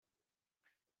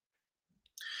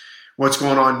What's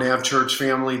going on, Nav Church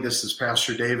family? This is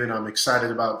Pastor David. I'm excited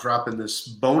about dropping this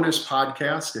bonus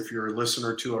podcast. If you're a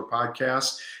listener to our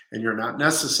podcast and you're not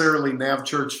necessarily Nav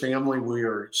Church family, we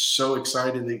are so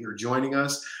excited that you're joining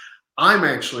us. I'm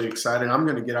actually excited. I'm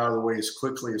going to get out of the way as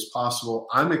quickly as possible.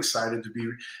 I'm excited to be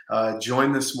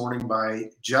joined this morning by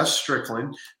Jess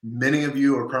Strickland. Many of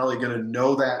you are probably going to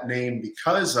know that name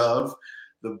because of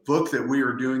the book that we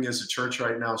are doing as a church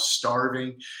right now,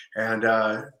 Starving. And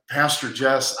Pastor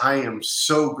Jess, I am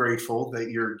so grateful that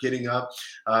you're getting up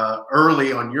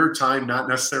early on your time, not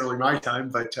necessarily my time,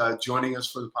 but joining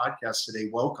us for the podcast today.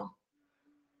 Welcome.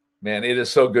 Man, it is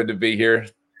so good to be here.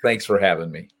 Thanks for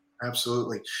having me.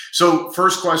 Absolutely. So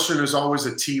first question is always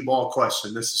a T-ball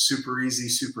question. This is super easy,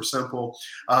 super simple.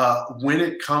 When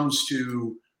it comes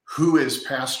to who is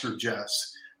Pastor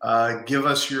Jess, give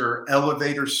us your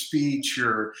elevator speech,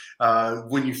 your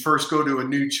when you first go to a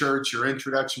new church, your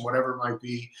introduction, whatever it might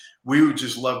be. We would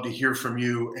just love to hear from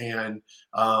you and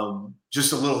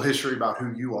just a little history about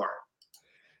who you are.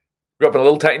 Grew up in a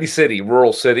little tiny city,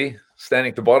 rural city,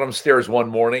 standing at the bottom stairs one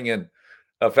morning and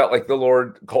felt like the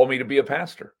Lord called me to be a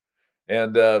pastor.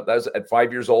 And that was at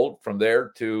 5 years old. From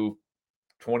there to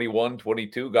 21,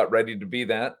 22, got ready to be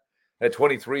that. At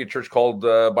 23, a church called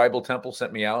Bible Temple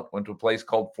sent me out, went to a place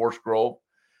called Forest Grove.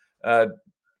 Had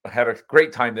a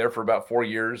great time there for about 4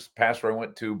 years. Pastor I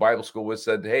went to Bible school with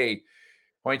said, hey,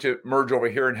 why don't you merge over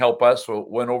here and help us? So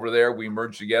went over there, we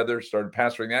merged together, started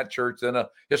pastoring that church, then a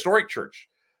historic church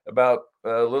about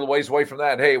a little ways away from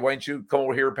that. Hey, why don't you come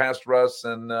over here, pastor us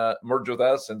and merge with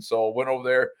us? And so went over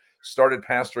there, started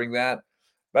pastoring that.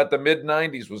 About the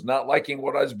mid-90s, was not liking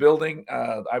what I was building.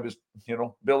 I was,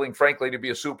 building, frankly, to be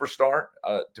a superstar,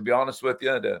 to be honest with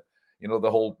you,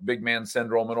 the whole big man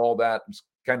syndrome and all that was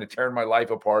kind of tearing my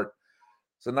life apart.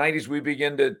 So 90s, we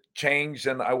began to change,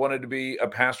 and I wanted to be a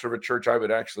pastor of a church I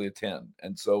would actually attend.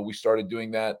 And so we started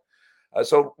doing that.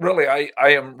 So really, I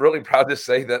am really proud to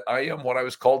say that I am what I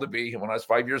was called to be when I was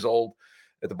 5 years old,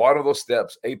 at the bottom of those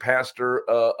steps, a pastor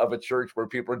of a church where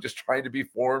people are just trying to be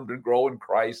formed and grow in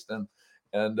Christ and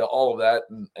all of that.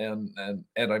 And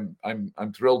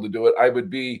I'm thrilled to do it. I'd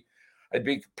be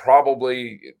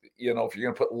probably, if you're going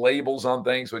to put labels on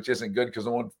things, which isn't good because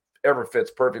no one ever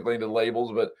fits perfectly into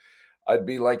labels, but I'd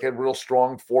be like a real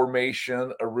strong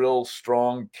formation, a real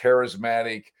strong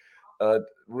charismatic,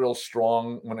 real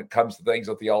strong when it comes to things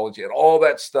of theology, and all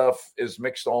that stuff is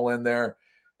mixed all in there.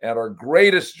 And our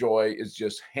greatest joy is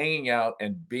just hanging out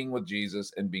and being with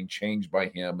Jesus and being changed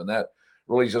by him. And that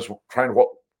really is just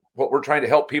what we're trying to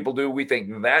help people do. We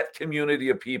think that community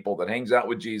of people that hangs out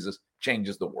with Jesus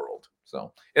changes the world.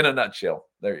 So in a nutshell,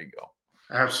 there you go.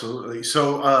 Absolutely.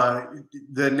 So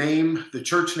the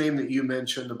church name that you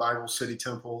mentioned, the Bible City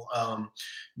Temple,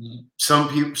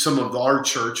 some of our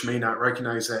church may not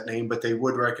recognize that name, but they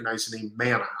would recognize the name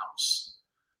Manna House.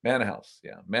 Manna House,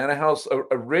 yeah. Manna House,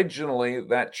 originally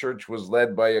that church was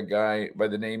led by a guy by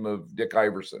the name of Dick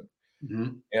Iverson.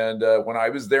 Mm-hmm. And when I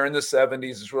was there in the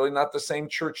 70s, it's really not the same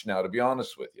church now, to be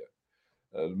honest with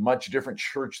you. Much different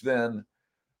church then.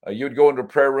 You would go into a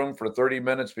prayer room for 30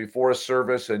 minutes before a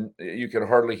service and you could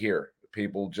hardly hear.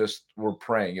 People just were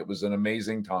praying. It was an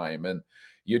amazing time. And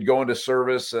you'd go into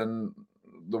service and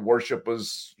the worship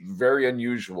was very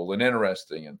unusual and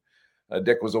interesting. And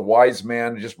Dick was a wise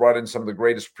man, just brought in some of the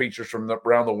greatest preachers from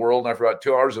around the world. And after about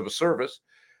 2 hours of a service,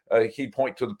 he'd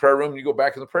point to the prayer room. And you go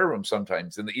back in the prayer room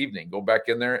sometimes in the evening, go back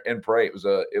in there and pray.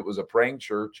 It was a praying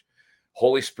church.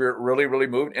 Holy Spirit really, really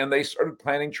moved. And they started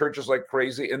planning churches like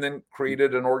crazy and then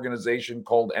created an organization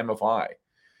called MFI.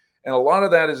 And a lot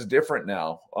of that is different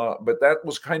now. But that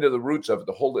was kind of the roots of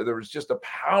it. There was just a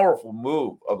powerful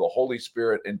move of the Holy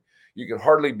Spirit. And you could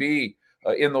hardly be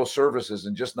in those services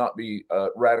and just not be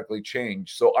radically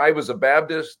changed. So I was a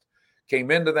Baptist, came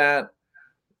into that.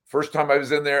 First time I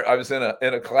was in there, I was in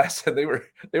a class and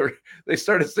they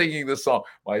started singing this song.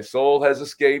 My soul has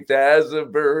escaped as a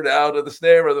bird out of the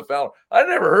snare of the fowler. I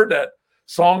never heard that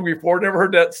song before, never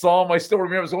heard that psalm. I still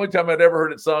remember it was the only time I'd ever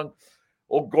heard it sung.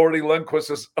 Old Gordy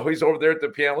Lundquist he's over there at the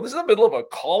piano. This is in the middle of a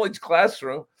college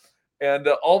classroom. And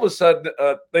all of a sudden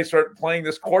they start playing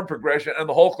this chord progression and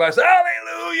the whole class,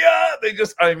 hallelujah.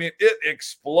 It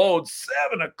explodes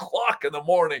 7 o'clock in the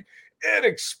morning. It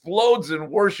explodes in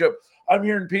worship. I'm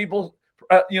hearing people,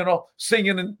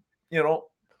 singing in,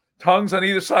 tongues on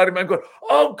either side of me. I'm going,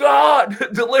 oh, God,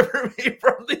 deliver me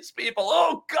from these people.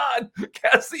 Oh, God,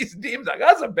 cast these demons out.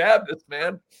 That's a Baptist,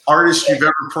 man. Hardest you've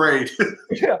ever prayed.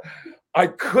 Yeah. I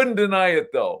couldn't deny it,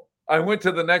 though. I went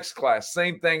to the next class.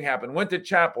 Same thing happened. Went to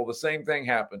chapel. The same thing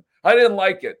happened. I didn't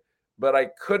like it, but I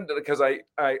couldn't because I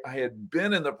had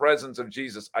been in the presence of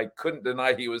Jesus. I couldn't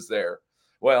deny he was there.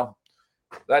 Well,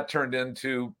 that turned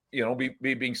into,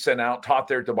 me being sent out, taught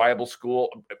there at the Bible school,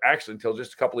 actually until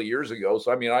just a couple of years ago.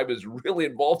 So, I mean, I was really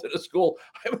involved in a school.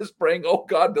 I was praying, oh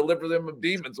God, deliver them of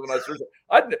demons. When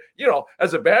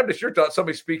as a Baptist, you're taught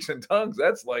somebody speaks in tongues.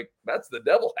 That's the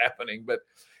devil happening. But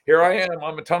here I am.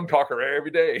 I'm a tongue talker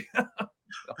every day.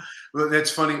 Well,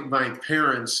 that's funny. My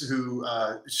parents, who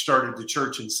started the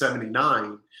church in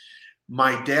 '79,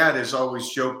 my dad has always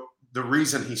joked the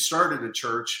reason he started a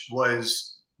church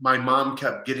was my mom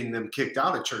kept getting them kicked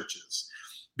out of churches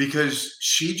because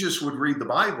she just would read the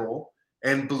Bible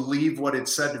and believe what it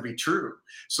said to be true.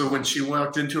 So when she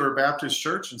walked into her Baptist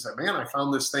church and said, man, I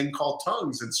found this thing called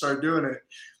tongues, and started doing it,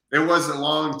 it wasn't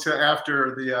long to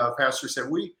after the pastor said,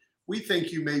 we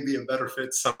think you may be a better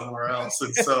fit somewhere else.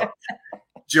 And so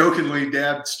jokingly,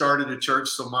 Dad started a church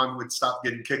so Mom would stop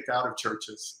getting kicked out of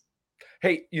churches.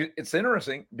 Hey, it's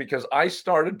interesting because I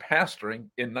started pastoring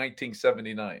in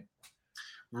 1979.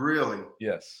 Really?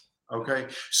 Yes. Okay.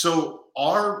 So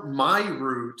my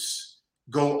roots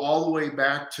go all the way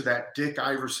back to that Dick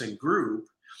Iverson group.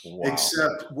 Wow.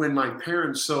 Except when my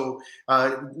parents, not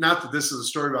that this is a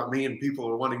story about me and people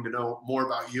are wanting to know more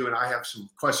about you, and I have some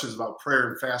questions about prayer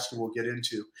and fasting we'll get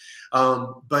into.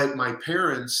 But my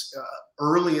parents,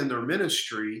 early in their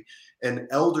ministry, an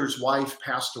elder's wife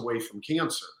passed away from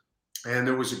cancer. And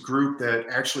there was a group that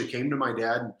actually came to my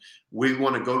dad, and we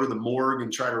want to go to the morgue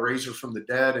and try to raise her from the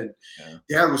dead. And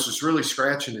Dad was just really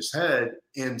scratching his head.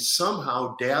 And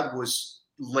somehow Dad was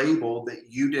labeled that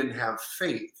you didn't have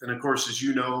faith. And of course, as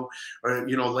you know,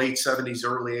 late 70s,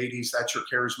 early 80s, that's your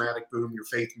charismatic boom, your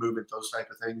faith movement, those type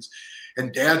of things.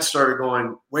 And Dad started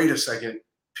going, wait a second,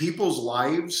 people's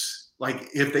lives, like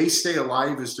if they stay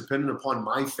alive, is dependent upon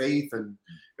my faith. And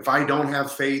if I don't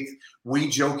have faith, we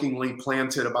jokingly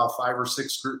planted about 5 or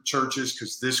 6 churches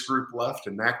because this group left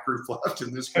and that group left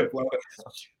and this group left.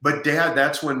 But Dad,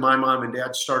 that's when my mom and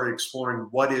Dad started exploring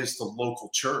what is the local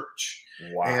church.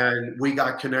 Wow. And we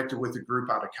got connected with a group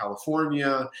out of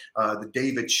California, the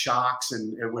David Shocks,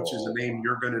 and which is a name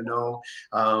you're going to know.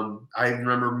 I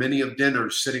remember many of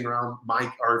dinners sitting around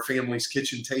our family's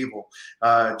kitchen table,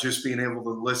 just being able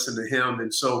to listen to him.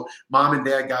 And so Mom and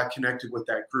Dad got connected with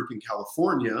that group in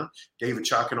California, David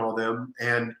Shock and all them.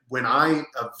 And when I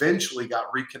eventually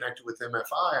got reconnected with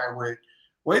MFI, I went,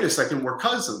 wait a second, we're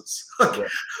cousins.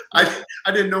 I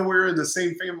didn't know we were in the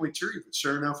same family tree, but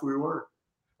sure enough, we were.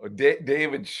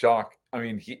 David Shock, I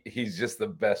mean, he's just the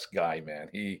best guy, man.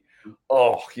 He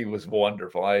was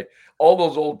wonderful. All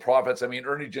those old prophets, I mean,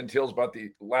 Ernie Gentile's about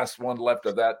the last one left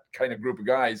of that kind of group of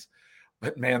guys,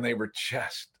 but man, they were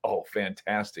just,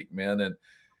 fantastic, man.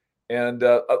 And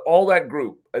all that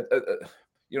group,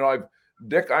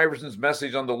 Dick Iverson's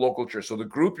message on the local church. So the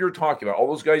group you're talking about, all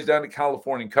those guys down in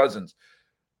California, cousins,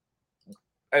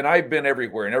 and I've been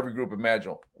everywhere in every group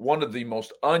imaginable. One of the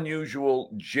most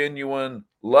unusual, genuine,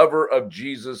 lover of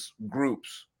Jesus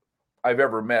groups I've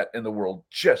ever met in the world.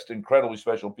 Just incredibly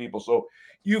special people. So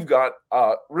you've got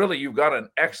an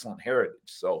excellent heritage.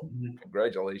 So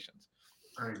congratulations.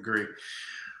 I agree.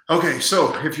 Okay,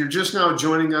 so if you're just now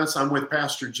joining us, I'm with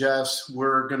Pastor Jess.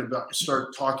 We're going to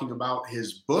start talking about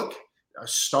his book,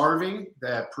 Starving,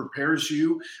 that prepares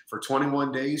you for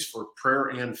 21 days for prayer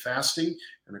and fasting.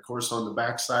 And of course, on the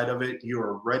backside of it, you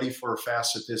are ready for a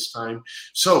fast at this time.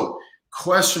 So,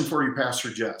 question for you,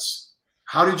 Pastor Jess.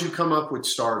 How did you come up with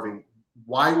Starving?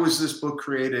 Why was this book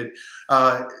created?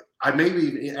 I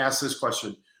maybe ask this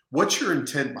question. What's your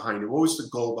intent behind it? What was the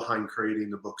goal behind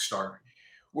creating the book Starving?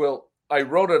 Well, I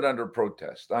wrote it under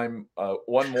protest. I'm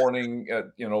one morning,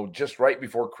 just right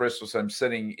before Christmas, I'm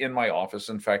sitting in my office,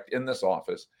 in fact, in this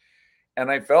office, and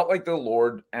I felt like the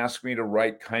Lord asked me to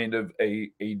write kind of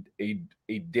a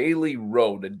daily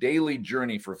road, a daily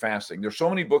journey for fasting. There's so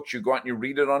many books, you go out and you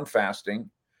read it on fasting,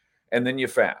 and then you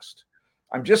fast.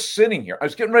 I'm just sitting here. I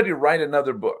was getting ready to write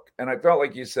another book, and I felt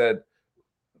like He said,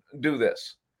 do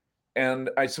this. And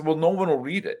I said, well, no one will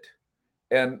read it.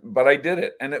 But I did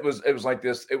it, and it was like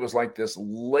this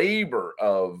labor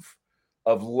of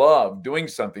love, doing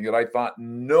something that I thought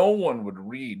no one would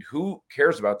read. Who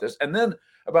cares about this? And then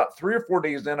about 3 or 4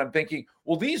 days in, I'm thinking,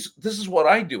 well, this is what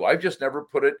I do. I've just never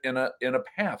put it in a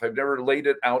path. I've never laid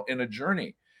it out in a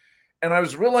journey. And I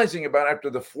was realizing about after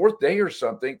the 4th day or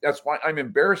something, that's why I'm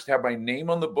embarrassed to have my name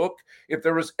on the book. If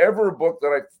there was ever a book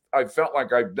that I felt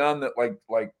like I've done that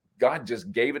like God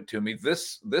just gave it to me,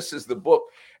 this is the book.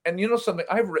 And you know something,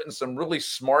 I've written some really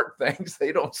smart things.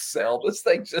 They don't sell. This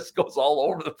thing just goes all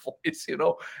over the place, And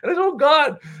I said, oh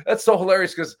God, that's so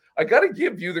hilarious, because I got to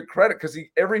give you the credit, because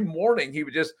every morning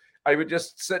I would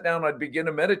just sit down, I'd begin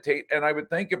to meditate, and I would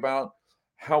think about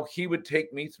how He would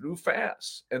take me through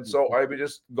fasts. And so I would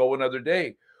just go another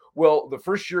day. Well, the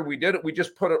first year we did it, we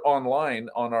just put it online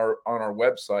on our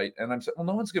website. And I'm saying, well,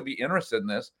 no one's going to be interested in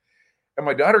this. And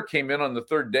my daughter came in on the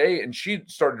third day and she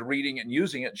started reading it and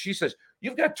using it. She says,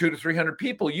 you've got 200 to 300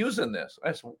 people using this.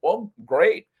 I said, well,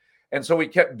 great. And so we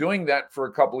kept doing that for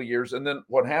a couple of years. And then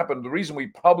what happened, the reason we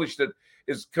published it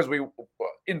is because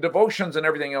in devotions and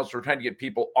everything else, we're trying to get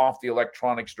people off the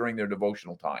electronics during their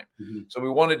devotional time. Mm-hmm. So we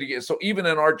wanted to so even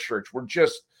in our church,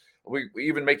 we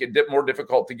even make it more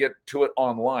difficult to get to it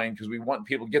online because we want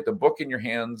people to get the book in your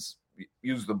hands,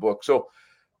 use the book. So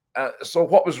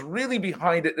what was really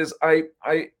behind it is I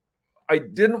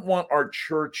didn't want our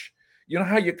church, you know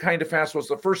how you kind of fast was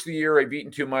the first of the year, I've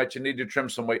eaten too much and need to trim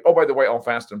some weight. Oh, by the way, I'll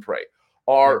fast and pray.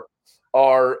 Or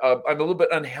I'm a little bit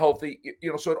unhealthy,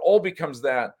 so it all becomes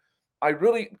that. I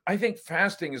think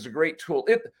fasting is a great tool.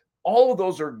 All of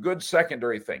those are good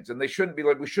secondary things, and we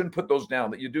shouldn't put those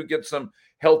down, that you do get some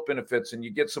health benefits and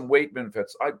you get some weight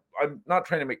benefits. I'm not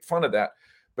trying to make fun of that,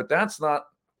 but that's not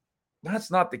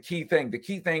the key thing. The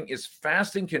key thing is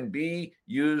fasting can be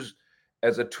used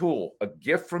as a tool, a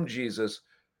gift from Jesus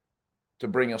to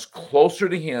bring us closer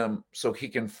to him so he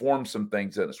can form some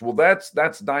things in us. Well,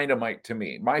 that's dynamite to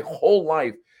me. My whole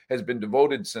life has been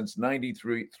devoted since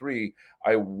 93.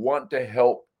 I want to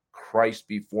help Christ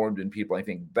be formed in people. I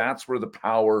think that's where the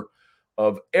power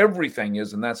of everything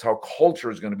is, and that's how culture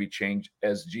is going to be changed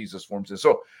as Jesus forms it.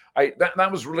 So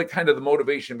that was really kind of the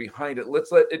motivation behind it.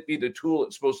 Let's let it be the tool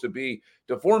it's supposed to be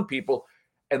to form people,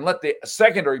 and let the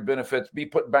secondary benefits be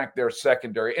put back there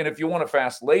secondary. And if you want to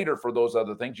fast later for those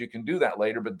other things, you can do that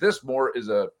later. But this more is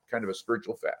a kind of a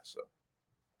spiritual fast. So.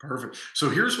 Perfect. So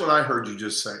here's what I heard you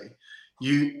just say.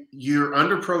 You're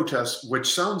under protest,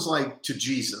 which sounds like to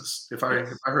Jesus, if I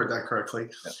heard that correctly.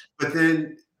 Yeah. But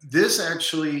then this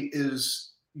actually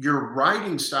is, your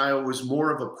writing style was more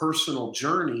of a personal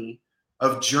journey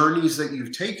of journeys that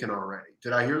you've taken already.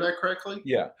 Did I hear that correctly?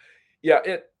 Yeah.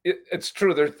 It's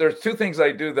true. There's two things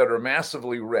I do that are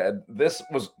massively read. This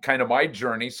was kind of my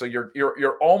journey. So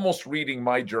you're almost reading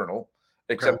my journal,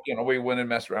 except, we went and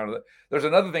messed around with it. There's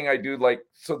another thing I do, like,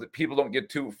 so that people don't get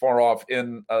too far off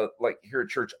in, like here at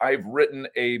church, I've written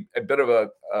a bit of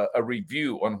a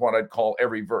review on what I'd call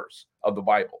every verse of the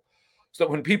Bible. So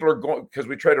when people are going, because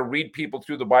we try to read people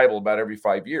through the Bible about every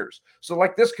 5 years. So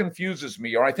like, this confuses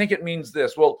me, or I think it means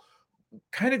this. Well,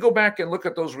 kind of go back and look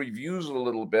at those reviews a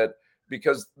little bit,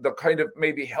 because they'll kind of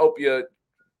maybe help you,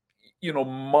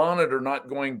 monitor not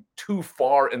going too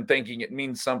far and thinking it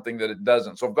means something that it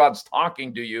doesn't. So if God's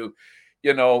talking to you,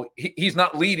 he's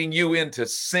not leading you into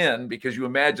sin because you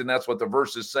imagine that's what the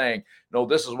verse is saying. No,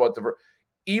 this is what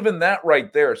even that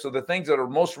right there. So the things that are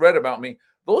most read about me,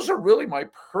 those are really my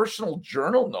personal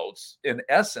journal notes, in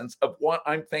essence, of what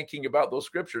I'm thinking about those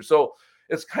scriptures. So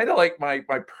it's kind of like my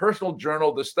personal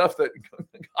journal, the stuff that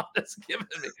God has given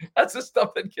me. That's the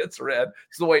stuff that gets read.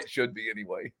 It's the way it should be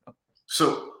anyway.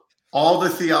 So all the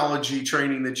theology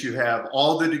training that you have,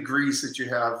 all the degrees that you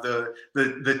have, the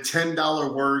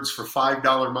 $10 words for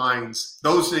 $5 minds,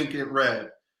 those didn't get read.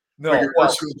 No, your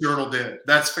personal journal did.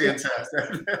 That's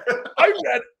fantastic.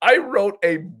 I wrote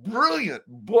a brilliant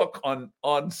book on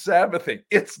Sabbathing.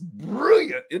 It's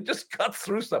brilliant. It just cuts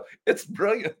through stuff. It's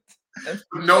brilliant.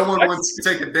 No one wants to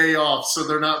take a day off, so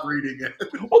they're not reading it.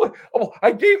 Well,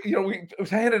 I gave, we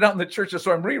handed out in the church,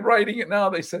 so I'm rewriting it now.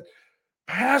 They said,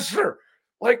 Pastor,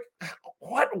 like,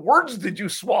 what words did you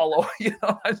swallow?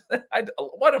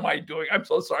 What am I doing? I'm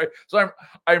so sorry. So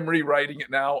I'm rewriting it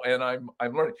now, and I'm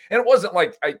learning. And it wasn't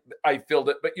like I filled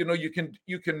it, but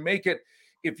you can make it.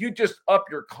 If you just up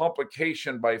your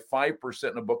complication by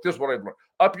 5% in a book, this is what I've learned.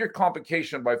 Up your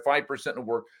complication by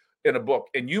 5% in a book,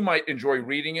 and you might enjoy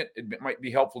reading it. It might be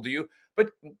helpful to you.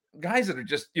 But guys that are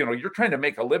just, you're trying to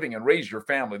make a living and raise your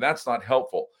family, that's not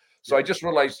helpful. So I just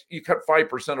realized you cut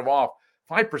 5% off.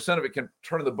 5% of it can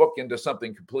turn the book into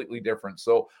something completely different.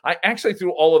 So I actually,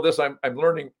 through all of this, I'm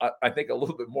learning, I think, a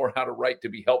little bit more how to write to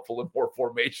be helpful and more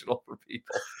formational for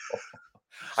people.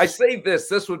 I say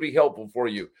this would be helpful for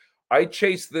you. I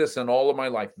chase this in all of my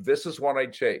life. This is what I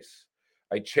chase.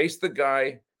 I chase the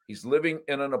guy. He's living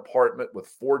in an apartment with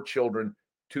 4 children,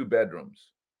 2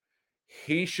 bedrooms.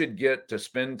 He should get to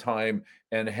spend time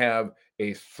and have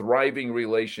a thriving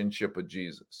relationship with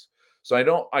Jesus. So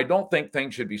I don't think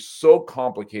things should be so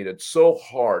complicated, so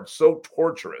hard, so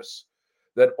torturous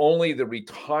that only the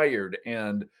retired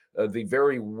and the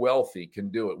very wealthy can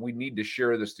do it. We need to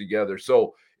share this together.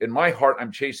 So in my heart,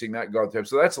 I'm chasing that God type.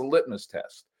 So that's a litmus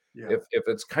test. Yeah. If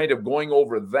it's kind of going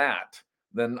over that,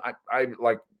 then I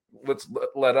like, let's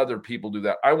let other people do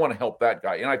that. I want to help that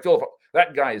guy. And I feel if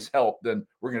that guy is helped, then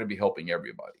we're going to be helping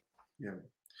everybody. Yeah.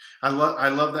 I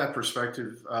love that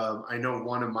perspective. I know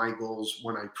one of my goals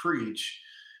when I preach.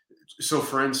 So,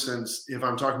 for instance, if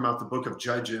I'm talking about the book of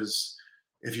Judges,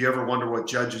 if you ever wonder what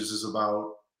Judges is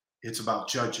about, it's about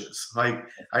judges. Like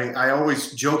I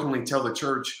always jokingly tell the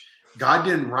church, God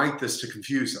didn't write this to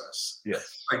confuse us.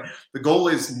 Yes. Like the goal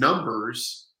is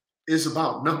Numbers is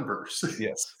about numbers.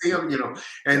 Yes.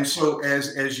 And so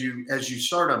as you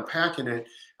start unpacking it,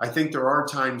 I think there are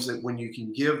times that when you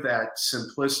can give that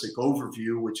simplistic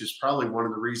overview, which is probably one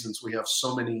of the reasons we have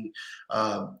so many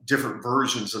different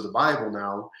versions of the Bible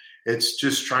now. It's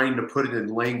just trying to put it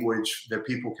in language that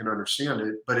people can understand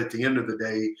it. But at the end of the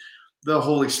day, the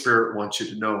Holy Spirit wants you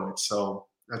to know it. So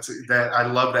that I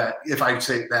love that. If I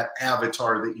say that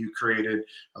avatar that you created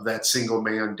of that single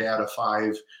man, dad of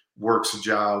five, works a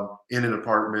job in an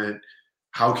apartment.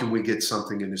 How can we get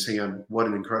something in his hand? What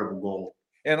an incredible goal.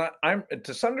 And I'm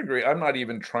to some degree, I'm not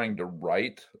even trying to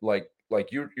write like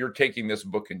you're taking this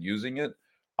book and using it.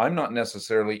 I'm not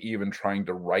necessarily even trying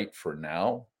to write for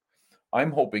now.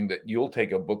 I'm hoping that you'll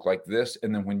take a book like this,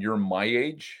 and then when you're my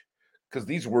age, because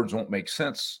these words won't make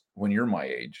sense when you're my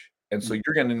age. And so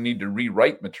you're going to need to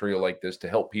rewrite material like this to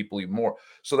help people even more.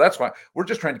 So that's why we're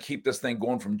just trying to keep this thing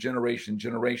going from generation to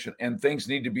generation, and things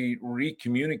need to be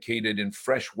recommunicated in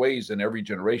fresh ways in every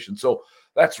generation. So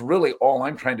that's really all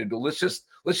I'm trying to do. Let's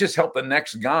just help the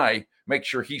next guy make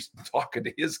sure he's talking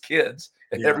to his kids,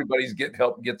 and everybody's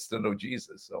gets to know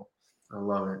Jesus. So I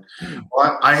love it.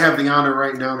 Well, I have the honor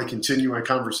right now to continue my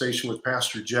conversation with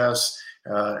Pastor Jess.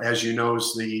 As you know,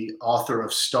 is the author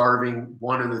of Starving.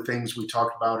 One of the things we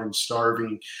talked about in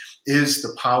Starving is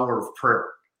the power of prayer.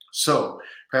 So,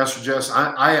 Pastor Jess,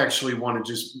 I actually want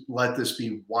to just let this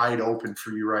be wide open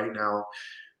for you right now.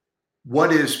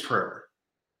 What is prayer?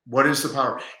 What is the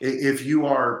power? If you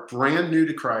are brand new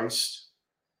to Christ,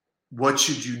 what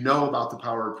should you know about the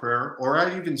power of prayer? Or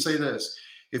I'd even say this.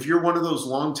 If you're one of those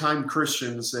longtime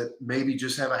Christians that maybe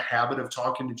just have a habit of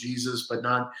talking to Jesus, but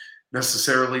not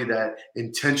necessarily that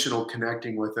intentional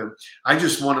connecting with him, I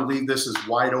just want to leave this as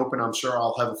wide open. I'm sure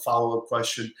I'll have a follow-up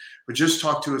question, but just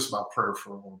talk to us about prayer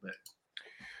for a little bit.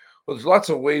 Well, there's lots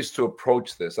of ways to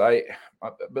approach this.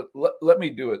 But let me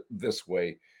do it this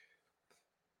way.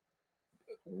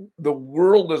 The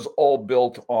world is all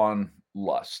built on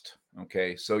lust.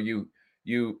 Okay, so you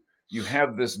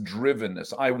have this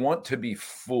drivenness. I want to be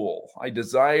full. I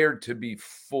desire to be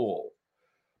full.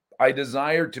 I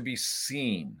desire to be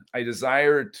seen. I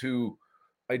desire to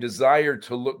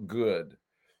look good.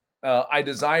 I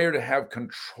desire to have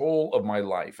control of my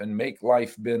life and make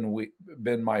life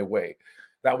bend my way.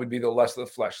 That would be the lust of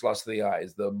the flesh, lust of the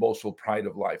eyes, the boastful pride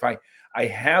of life. I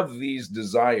have these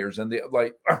desires, and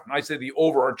I say the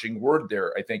overarching word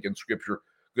there, I think in Scripture,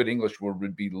 good English word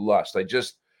would be lust.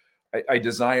 I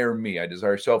desire me. I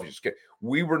desire selfishness. Okay.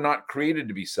 We were not created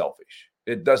to be selfish.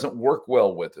 It doesn't work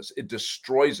well with us. It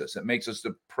destroys us. It makes us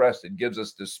depressed. It gives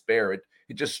us despair. It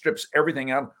just strips everything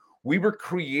out. We were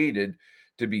created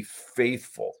to be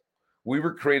faithful. We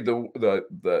were created,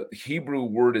 the Hebrew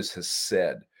word is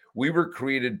hesed. We were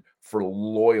created for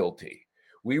loyalty.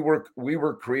 We were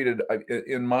created,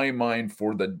 in my mind,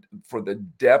 for the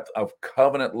depth of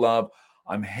covenant love.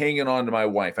 I'm hanging on to my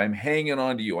wife. I'm hanging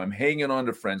on to you. I'm hanging on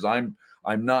to friends. I'm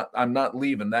not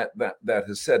leaving. That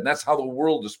has said. And that's how the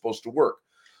world is supposed to work.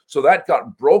 So that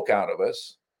got broke out of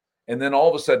us. And then all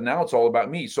of a sudden now it's all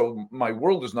about me. So my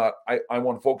world is not, I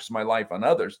want to focus my life on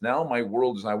others. Now my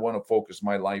world is, I want to focus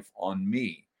my life on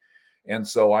me. And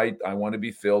so I want to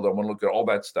be filled. I want to look at all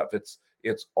that stuff. It's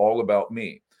all about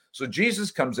me. So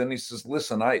Jesus comes in, he says,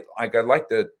 listen, I'd like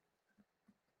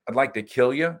to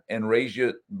kill you and raise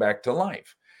you back to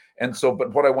life. And so,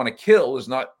 but what I want to kill is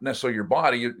not necessarily your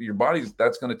body. Your body's,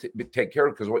 that's going to take care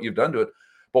of because of what you've done to it.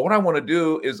 But what I want to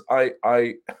do is I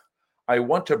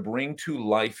want to bring to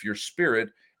life your spirit,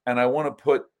 and I want to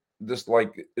put this,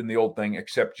 like in the old thing,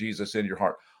 accept Jesus in your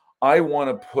heart. I want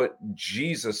to put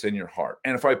Jesus in your heart.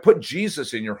 And if I put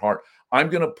Jesus in your heart, I'm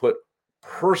going to put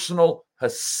personal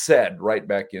hesed right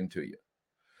back into you.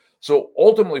 So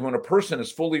ultimately, when a person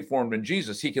is fully formed in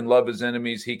Jesus, he can love his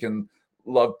enemies. He can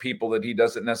love people that he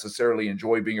doesn't necessarily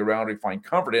enjoy being around or find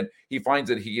comfort in. He finds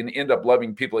that he can end up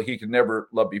loving people that he could never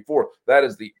love before. That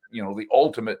is the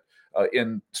ultimate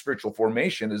in spiritual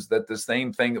formation, is that the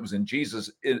same thing that was in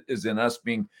Jesus is in us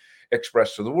being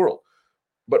expressed to the world.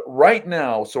 But right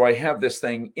now, so I have this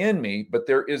thing in me, but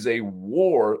there is a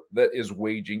war that is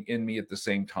waging in me at the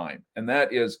same time. And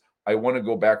that is, I want to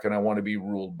go back and I want to be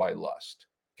ruled by lust.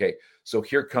 Okay, so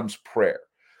here comes prayer.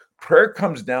 Prayer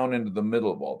comes down into the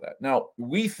middle of all that. Now,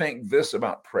 we think this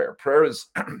about prayer. Prayer is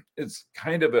it's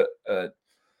kind of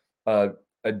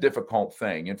a difficult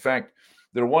thing. In fact,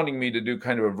 they're wanting me to do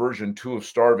kind of a version 2 of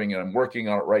starving, and I'm working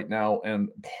on it right now. And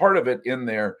part of it in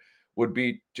there would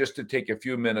be just to take a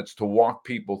few minutes to walk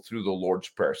people through the Lord's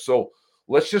Prayer. So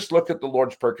let's just look at the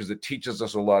Lord's Prayer because it teaches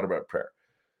us a lot about prayer.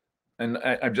 And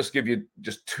I just give you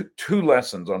just two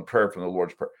lessons on prayer from the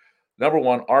Lord's Prayer. Number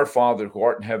one, our Father who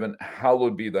art in heaven,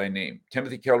 hallowed be thy name.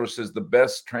 Timothy Keller says the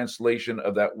best translation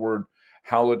of that word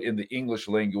hallowed in the English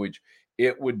language,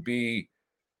 it would be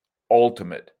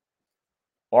ultimate.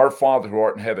 Our Father who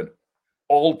art in heaven,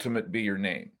 ultimate be your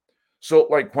name. So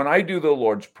like when I do the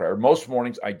Lord's Prayer, most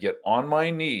mornings I get on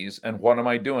my knees, and what am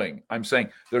I doing? I'm saying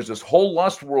there's this whole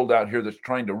lust world out here that's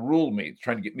trying to rule me,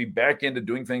 trying to get me back into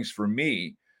doing things for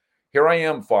me. Here I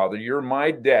am, Father, you're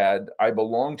my dad. I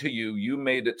belong to you. You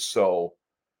made it so.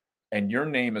 And your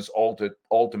name is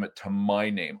ultimate to my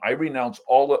name. I renounce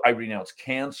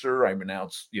cancer. I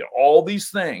renounce, all these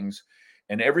things,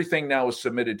 and everything now is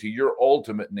submitted to your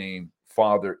ultimate name,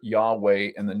 Father,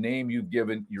 Yahweh, and the name you've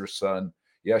given your son,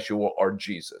 Yeshua, or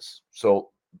Jesus. So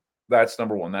that's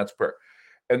number one. That's prayer.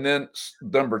 And then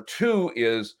number two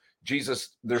is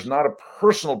Jesus. There's not a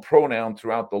personal pronoun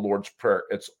throughout the Lord's Prayer.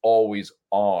 It's always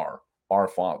our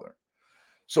Father.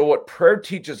 So what prayer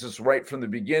teaches us right from the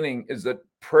beginning is that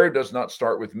prayer does not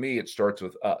start with me. It starts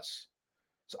with us.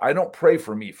 So I don't pray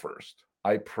for me first.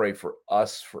 I pray for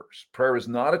us first. Prayer is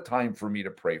not a time for me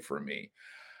to pray for me.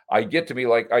 I get to be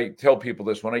like, I tell people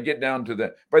this, when I get down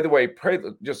to by the way, pray,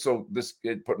 just so this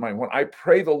it put in mind, when I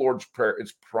pray the Lord's Prayer,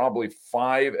 it's probably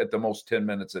 5 at the most 10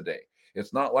 minutes a day.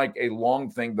 It's not like a long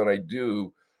thing that I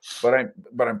do, but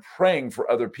I'm praying for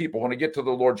other people. When I get to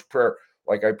the Lord's Prayer,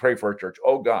 like I pray for our church,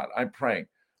 oh God, I'm praying,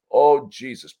 oh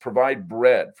Jesus, provide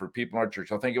bread for people in our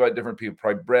church. I'll think about different people,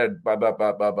 provide bread, blah, blah,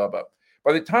 blah, blah, blah, blah.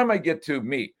 By the time I get to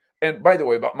me, and by the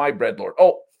way, about my bread, Lord,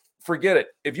 oh, forget it.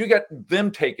 If you get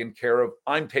them taken care of,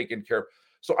 I'm taken care of.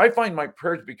 So I find my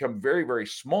prayers become very, very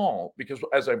small because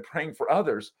as I'm praying for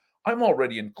others, I'm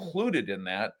already included in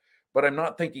that, but I'm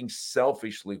not thinking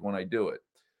selfishly when I do it.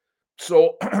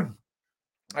 So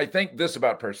I think this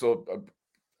about prayer. So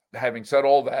having said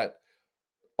all that,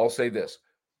 I'll say this.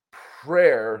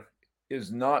 Prayer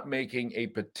is not making a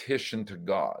petition to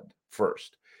God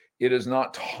first. It is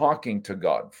not talking to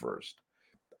God first.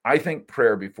 I think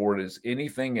prayer, before it is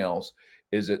anything else,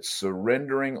 is it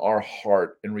surrendering our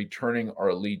heart and returning our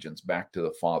allegiance back to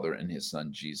the Father and his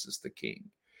Son, Jesus the King.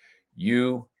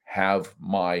 You have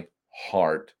my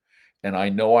heart, and I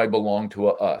know I belong to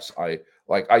us. I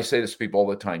say this to people all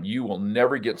the time, you will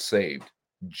never get saved.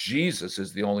 Jesus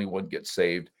is the only one gets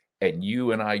saved, and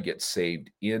you and I get saved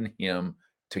in him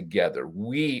together.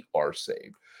 We are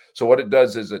saved. So what it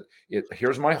does is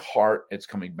here's my heart. It's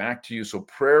coming back to you. So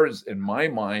prayer is, in my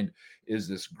mind, is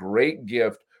this great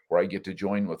gift where I get to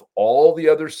join with all the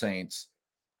other saints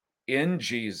in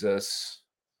Jesus,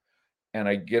 and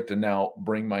I get to now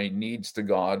bring my needs to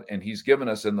God. And he's given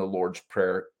us in the Lord's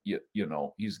Prayer,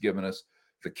 he's given us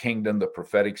the kingdom, the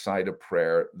prophetic side of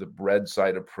prayer, the bread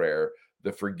side of prayer,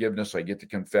 the forgiveness. I get to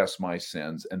confess my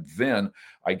sins. And then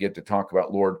I get to talk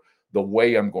about, Lord, the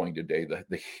way I'm going today,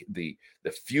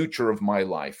 the future of my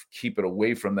life, keep it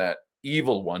away from that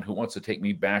evil one who wants to take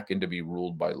me back and to be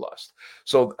ruled by lust.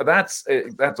 So that's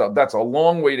a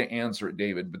long way to answer it,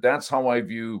 David, but that's how I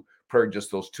view prayer,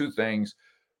 just those two things.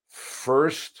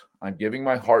 First, I'm giving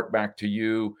my heart back to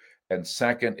you. And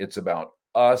second, it's about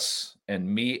us and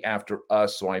me after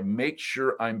us. So I make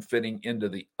sure I'm fitting into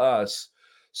the us.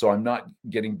 So I'm not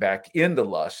getting back into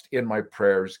lust in my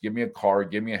prayers. Give me a car,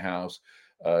 give me a house,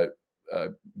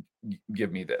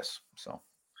 give me this. So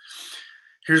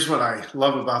here's what I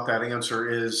love about that answer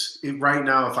is right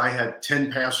now, if I had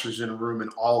 10 pastors in a room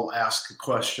and all ask a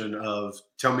question of,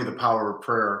 tell me the power of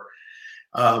prayer,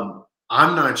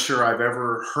 I'm not sure I've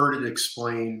ever heard it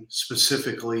explained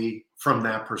specifically from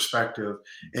that perspective,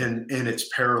 and it's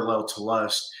parallel to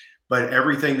lust. But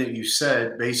everything that you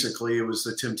said, basically, it was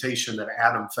the temptation that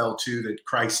Adam fell to that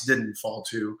Christ didn't fall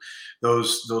to,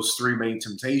 those three main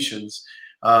temptations.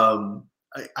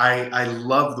 I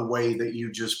love the way that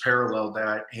you just paralleled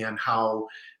that, and how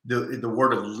the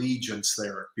word allegiance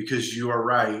there, because you are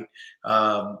right.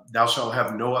 Thou shalt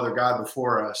have no other God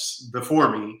before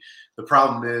me. The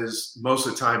problem is most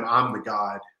of the time I'm the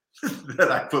God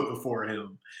that I put before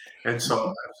him. And so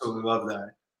I absolutely love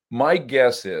that. My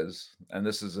guess is, and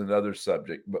this is another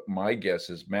subject, but my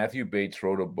guess is Matthew Bates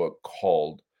wrote a book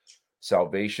called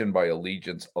Salvation by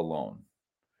Allegiance Alone.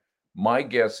 My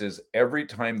guess is every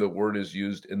time the word is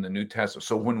used in the New Testament.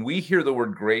 So when we hear the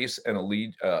word grace and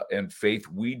and faith,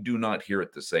 we do not hear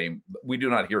it the same. We do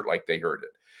not hear it like they heard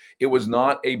it. It was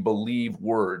not a believe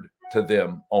word to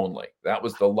them only. That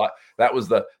was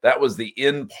the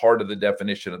in part of the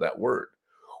definition of that word.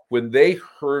 when they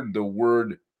heard the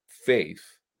word faith,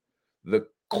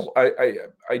 I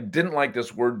didn't like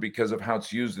this word because of how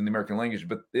it's used in the American language,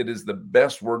 but it is the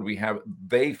best word we have.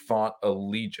 They thought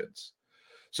allegiance.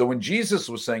 So when Jesus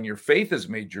was saying your faith has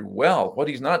made you well, what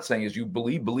he's not saying is you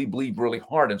believe really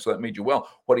hard, and so that made you well.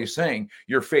 What he's saying,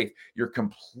 your faith, your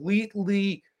complete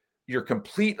allegiance,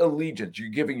 you're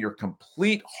giving your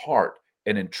complete heart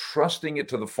and entrusting it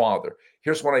to the Father.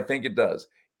 Here's what I think it does.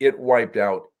 It wiped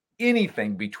out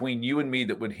anything between you and me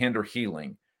that would hinder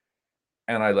healing,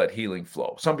 and I let healing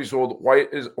flow. Some people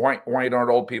say, why aren't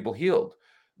all people healed?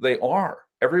 They are.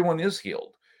 Everyone is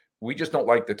healed. We just don't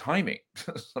like the timing.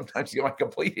 Sometimes you want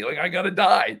complete healing. I got to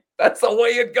die. That's the way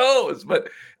it goes. But,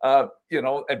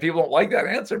 and people don't like that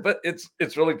answer, but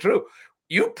it's really true.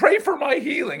 You pray for my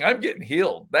healing. I'm getting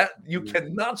healed. That you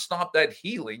cannot stop that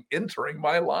healing entering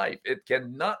my life. It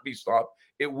cannot be stopped.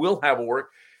 It will have a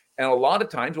work. And a lot of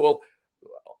times, well,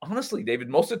 honestly, David,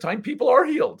 most of the time people are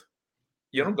healed.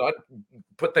 God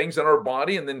put things in our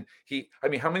body, and then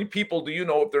how many people do you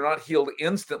know, if they're not healed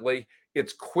instantly,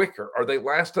 it's quicker, or they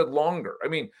lasted longer? I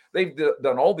mean, they've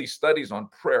done all these studies on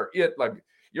prayer.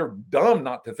 You're dumb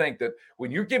not to think that when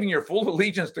you're giving your full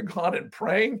allegiance to God and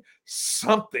praying,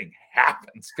 something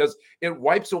happens, because it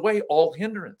wipes away all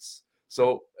hindrance.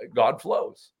 So God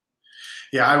flows.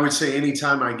 Yeah, I would say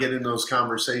anytime I get in those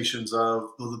conversations of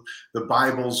the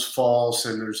Bible's false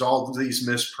and there's all these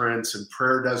misprints and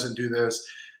prayer doesn't do this,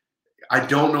 I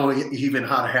don't know even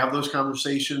how to have those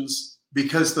conversations,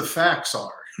 because the facts are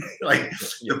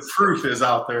the proof is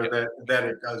out there that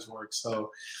it does work. So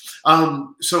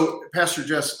Pastor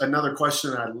Jess, another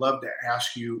question I'd love to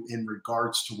ask you in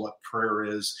regards to what prayer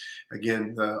is.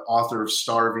 Again, the author of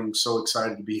Starving, so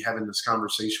excited to be having this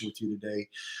conversation with you today.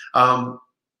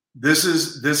 This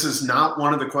is not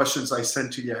one of the questions I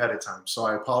sent to you ahead of time, so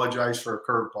I apologize for a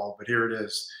curveball, but here it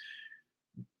is.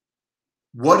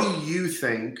 What do you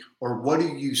think, or what do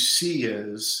you see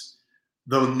as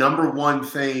the number one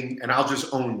thing, and I'll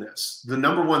just own this, the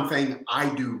number one thing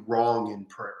I do wrong in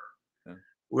prayer?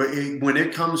 When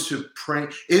it comes to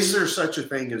praying, is there such a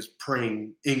thing as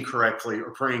praying incorrectly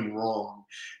or praying wrong?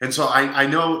 And so I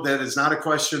know that it's not a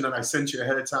question that I sent you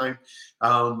ahead of time,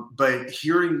 but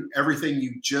hearing everything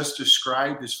you just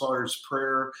described as far as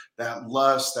prayer, that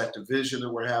lust, that division that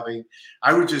we're having,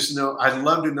 I'd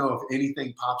love to know if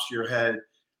anything pops to your head.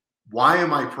 Why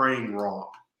am I praying wrong?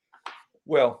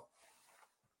 Well,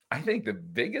 I think the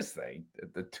biggest thing,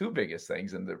 the two biggest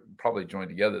things, and they're probably joined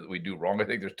together, that we do wrong. I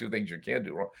think there's two things you can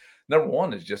do wrong. Number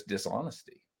one is just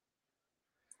dishonesty.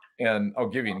 And I'll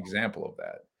give you an example of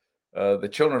that. The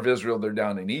children of Israel, they're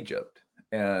down in Egypt,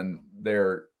 and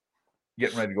they're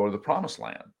getting ready to go to the promised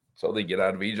land. So they get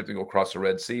out of Egypt, they go across the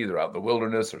Red Sea, they're out in the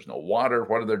wilderness, there's no water.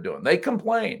 What are they doing? They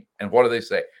complain. And what do they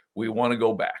say? We want to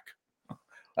go back.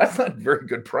 That's not very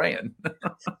good praying.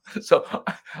 So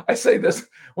I say this: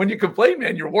 when you complain,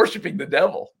 man, you're worshiping the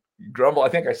devil. You grumble. I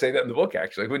think I say that in the book,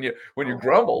 actually. When you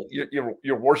grumble,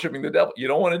 you're worshiping the devil. You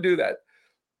don't want to do that.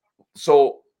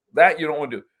 So that you don't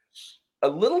want to do. A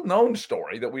little known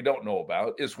story that we don't know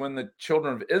about is when the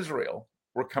children of Israel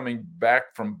were coming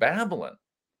back from Babylon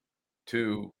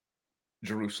to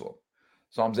Jerusalem.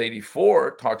 Psalms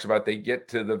 84 talks about they get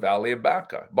to the valley of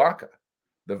Baca,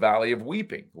 the valley of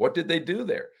weeping. What did they do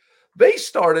there? They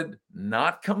started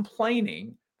not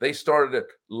complaining. They started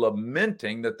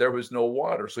lamenting that there was no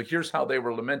water. So here's how they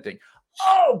were lamenting.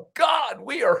 Oh God,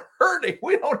 we are hurting.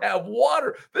 We don't have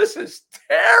water. This is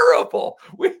terrible.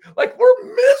 We're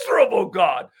miserable,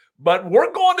 God, but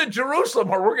we're going to Jerusalem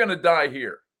or we're going to die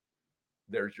here.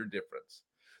 There's your difference.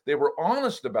 They were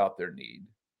honest about their need,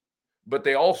 but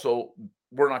they also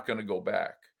were not going to go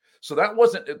back. So that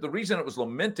wasn't the reason. It was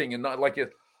lamenting and not like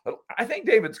it. I think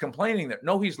David's complaining that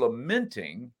no, he's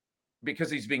lamenting because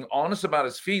he's being honest about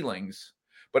his feelings,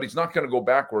 but he's not going to go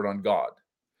backward on God.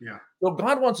 Yeah. So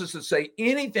God wants us to say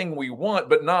anything we want,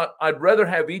 but not, I'd rather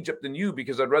have Egypt than you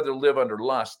because I'd rather live under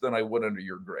lust than I would under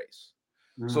your grace.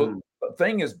 So the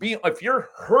thing is, if you're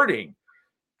hurting,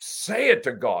 say it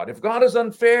to God. If God is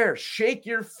unfair, shake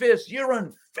your fist. You're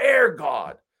unfair,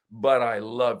 God, but I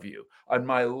love you and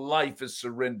my life is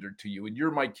surrendered to you and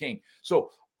you're my king.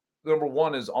 So number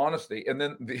one is honesty. And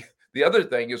then the other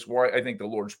thing is why I think the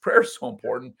Lord's Prayer is so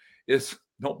important is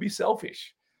don't be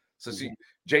selfish. So see,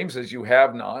 James says you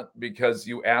have not because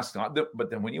you ask not.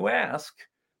 But then when you ask,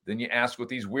 then you ask with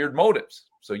these weird motives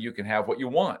so you can have what you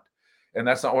want. And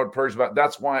that's not what prayer is about.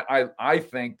 That's why I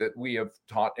think that we have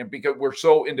taught, and because we're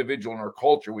so individual in our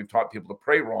culture, we've taught people to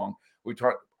pray wrong.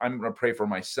 I'm going to pray for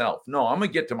myself. No, I'm going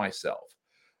to get to myself.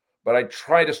 But I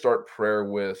try to start prayer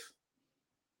with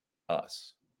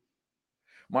us.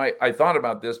 I thought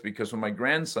about this because when my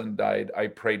grandson died, I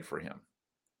prayed for him.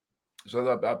 So I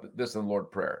thought about this in the Lord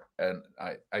prayer, and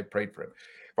I prayed for him.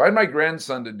 If I had my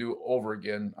grandson to do over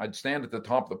again, I'd stand at the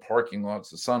top of the parking lots.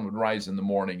 The sun would rise in the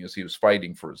morning as he was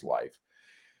fighting for his life.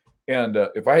 And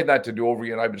if I had that to do over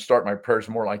again, I would start my prayers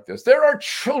more like this. There are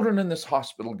children in this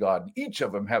hospital, God. Each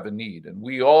of them have a need, and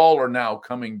we all are now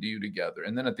coming to you together.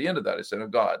 And then at the end of that, I said, oh,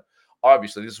 God,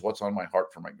 obviously this is what's on my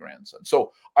heart for my grandson.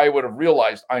 So I would have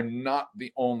realized I'm not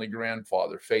the only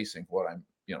grandfather facing what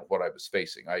I was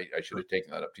facing. I should have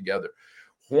taken that up together.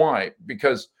 Why?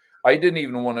 Because I don't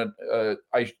even want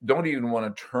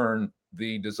to turn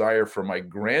the desire for my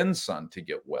grandson to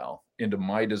get well into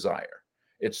my desire.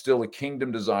 It's still a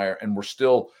kingdom desire, and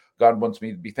God wants me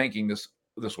to be thinking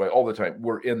this way all the time.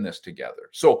 We're in this together.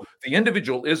 So the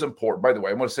individual is important. By the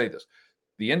way, I want to say this.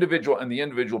 The individual and the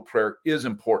individual prayer is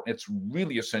important. It's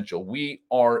really essential. We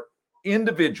are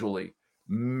individually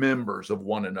members of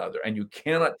one another, and you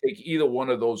cannot take either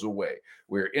one of those away.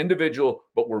 We're individual,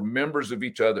 but we're members of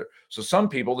each other. So some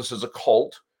people, this is a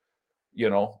cult,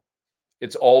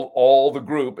 it's all the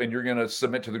group, and you're going to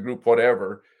submit to the group,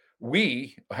 whatever.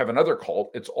 We have another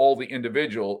cult. It's all the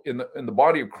individual. In the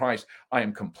body of Christ, I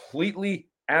am completely,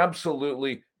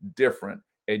 absolutely different,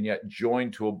 and yet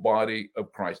joined to a body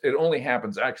of Christ. It only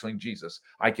happens actually in Jesus.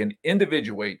 I can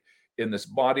individuate in this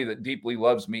body that deeply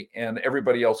loves me, and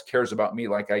everybody else cares about me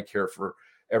like I care for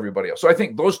everybody else. So I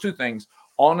think those two things,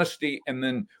 honesty, and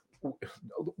then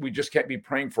we just can't be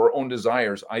praying for our own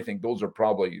desires. I think those are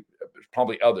probably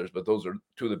others, but those are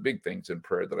two of the big things in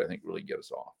prayer that I think really get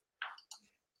us off.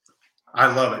 I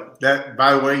love it. That,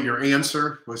 by the way, your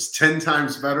answer was 10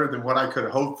 times better than what I could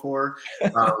have hoped for.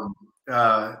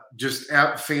 Just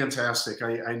fantastic.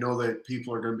 I know that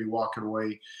people are going to be walking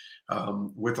away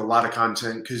with a lot of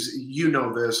content, because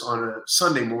this on a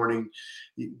Sunday morning,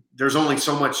 there's only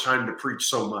so much time to preach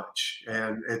so much.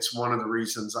 And it's one of the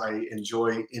reasons I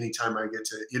enjoy anytime I get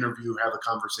to interview, have a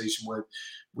conversation with,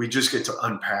 we just get to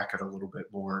unpack it a little bit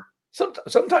more.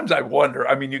 Sometimes I wonder,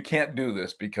 you can't do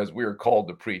this because we are called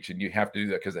to preach, and you have to do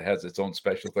that because it has its own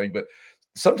special thing. But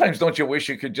sometimes don't you wish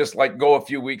you could just go a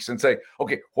few weeks and say,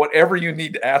 okay, whatever you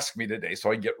need to ask me today, so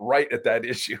I get right at that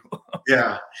issue.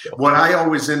 Yeah. What I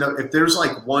always end up, if there's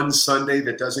one Sunday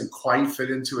that doesn't quite fit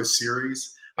into a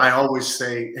series, I always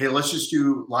say, hey, let's just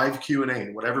do live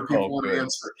Q&A, whatever people want to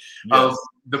answer. Yes.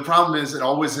 The problem is it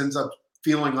always ends up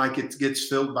feeling like it gets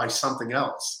filled by something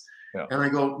else. Yeah. And I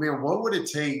go, man, what would it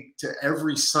take to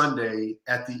every Sunday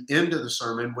at the end of the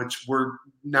sermon, which we're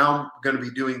now going to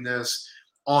be doing this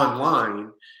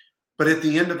online, but at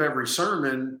the end of every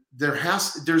sermon,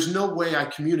 there's no way I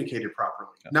communicated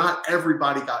properly. Yeah. Not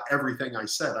everybody got everything I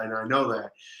said, and I know that.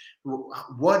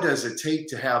 What does it take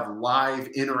to have live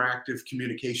interactive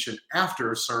communication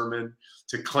after a sermon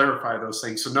to clarify those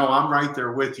things? So no, I'm right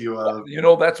there with you.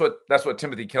 That's what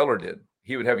Timothy Keller did.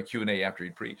 He would have a Q&A after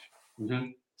he'd preach.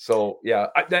 Mm-hmm. So yeah,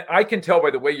 I can tell by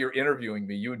the way you're interviewing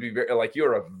me, you would be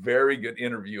you're a very good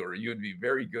interviewer. You would be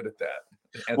very good at that.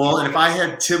 And if I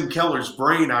had Tim Keller's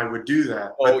brain, I would do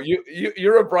that. Oh,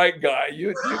 you're a bright guy.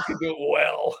 You can do it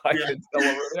well. I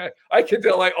can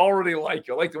tell. I already like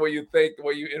you. I like the way you think, the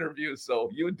way you interview. So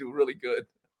you would do really good.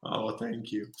 Oh,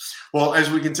 thank you. Well,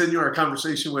 as we continue our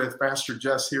conversation with Pastor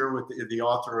Jess here, with the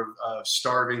author of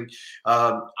Starving,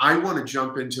 I want to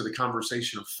jump into the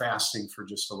conversation of fasting for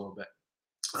just a little bit.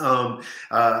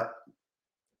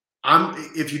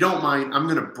 If you don't mind, I'm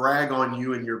going to brag on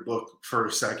you and your book for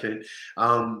a second.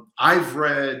 I've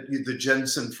read the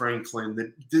Jensen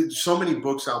Franklin, there's so many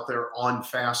books out there on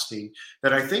fasting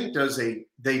that I think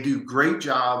they do great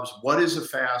jobs. What is a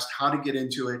fast? How to get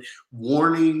into it?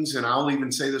 Warnings. And I'll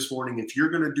even say this warning: if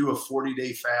you're going to do a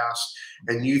 40-day fast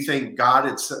and you think God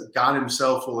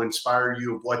himself will inspire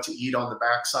you of what to eat on the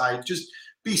backside, just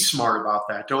be smart about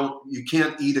that. You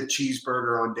can't eat a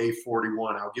cheeseburger on day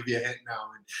 41. I'll give you a hint now.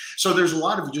 And so there's a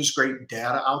lot of just great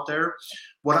data out there.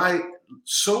 What I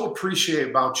so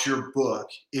appreciate about your book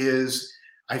is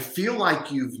I feel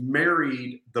like you've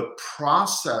married the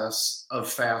process of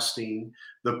fasting,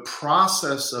 the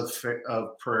process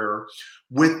of prayer,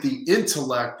 with the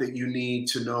intellect that you need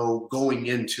to know going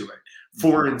into it.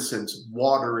 For instance,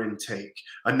 water intake.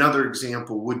 Another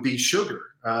example would be sugar.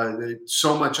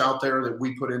 So much out there that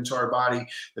we put into our body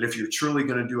that if you're truly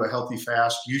going to do a healthy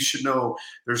fast, you should know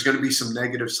there's going to be some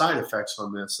negative side effects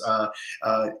on this.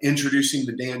 Introducing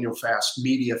the Daniel fast,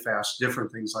 media fast, different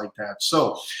things like that.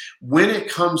 So when it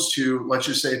comes to, let's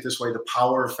just say it this way, the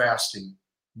power of fasting.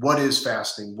 What is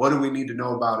fasting? What do we need to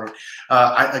know about it?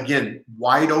 Again,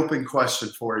 wide open question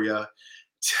for you.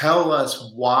 tell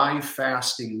us why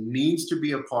fasting needs to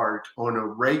be a part on a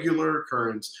regular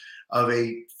occurrence of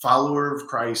a follower of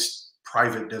Christ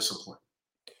private discipline.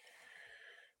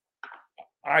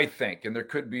 I think, and there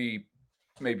could be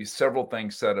maybe several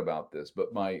things said about this,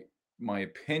 but my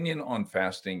opinion on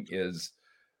fasting is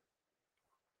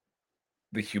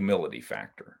the humility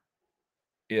factor.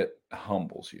 It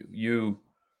humbles you.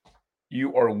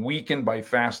 You are weakened by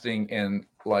fasting, and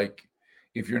like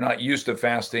if you're not used to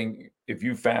fasting, if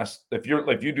you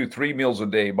do 3 meals a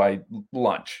day by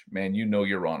lunch, man, you know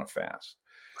you're on a fast.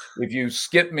 If you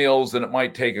skip meals, then it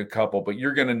might take a couple, but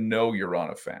you're going to know you're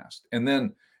on a fast. And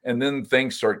then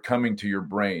things start coming to your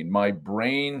brain. My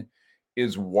brain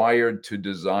is wired to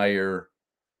desire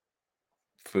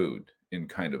food in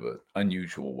kind of an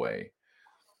unusual way.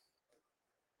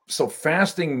 So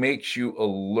fasting makes you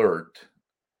alert,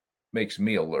 makes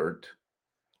me alert.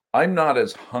 I'm not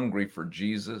as hungry for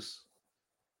Jesus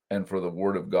and for the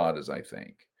word of God as I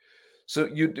think. So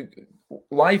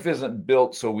life isn't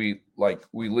built so we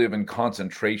live in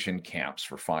concentration camps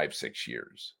for 5-6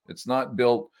 years. It's not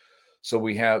built so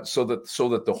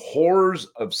that the horrors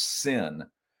of sin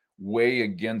weigh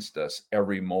against us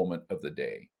every moment of the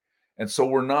day. And so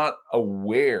we're not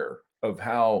aware of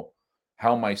how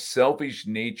my selfish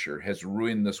nature has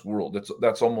ruined this world.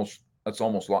 That's almost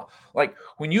like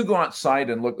when you go outside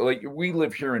and look, like we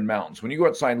live here in mountains. When you go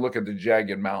outside and look at the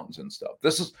jagged mountains and stuff,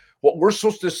 this is what we're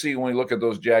supposed to see when we look at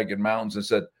those jagged mountains and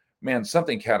said, man,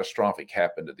 something catastrophic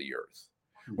happened to the earth.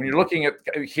 When you're looking at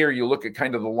here, you look at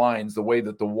kind of the lines, the way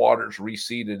that the waters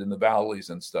receded in the valleys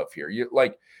and stuff here.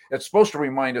 It's supposed to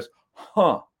remind us,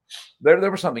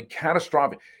 there was something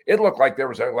catastrophic. It looked like there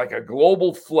was a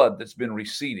global flood that's been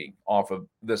receding off of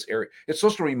this area. It's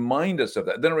supposed to remind us of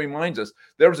that. Then it reminds us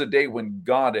there was a day when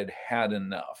God had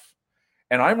enough.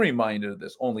 And I'm reminded of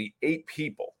this. Only 8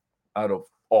 people out of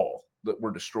all that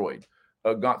were destroyed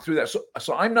got through that.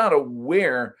 So I'm not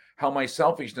aware how my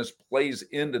selfishness plays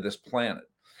into this planet.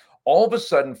 All of a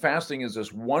sudden, fasting is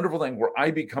this wonderful thing where I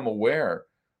become aware,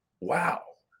 wow,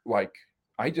 like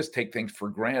I just take things for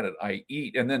granted. I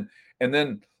eat. And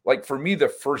then like for me, the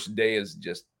first day is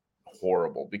just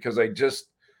horrible because I just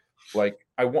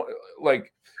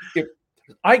if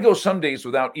I go some days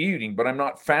without eating, but I'm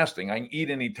not fasting. I can eat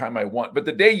anytime I want. But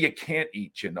the day you can't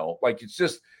eat, like it's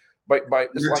just by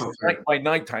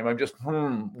nighttime, I'm just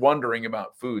wondering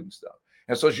about food and stuff.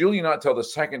 And so it's usually not till the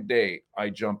second day I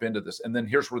jump into this. And then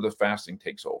here's where the fasting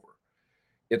takes over.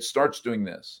 It starts doing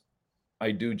this.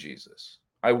 I do, Jesus.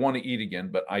 I want to eat again,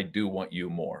 but I do want you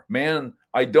more. Man,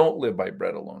 I don't live by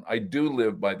bread alone. I do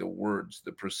live by the words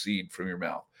that proceed from your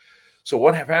mouth. So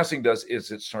what fasting does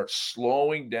is it starts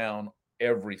slowing down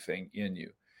everything in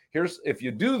you. If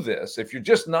you do this, if you're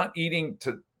just not eating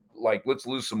to let's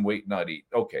lose some weight, not eat.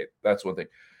 Okay, that's one thing.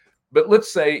 But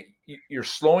let's say you're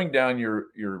slowing down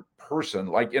your person,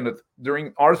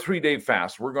 during our 3-day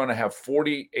fast, we're going to have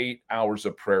 48 hours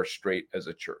of prayer straight as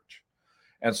a church.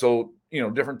 And so,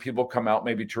 different people come out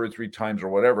maybe 2 or 3 times or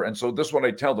whatever. And so this is what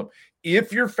I tell them.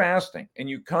 If you're fasting and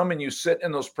you come and you sit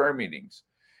in those prayer meetings,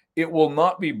 it will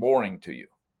not be boring to you.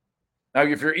 Now,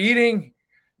 if you're eating,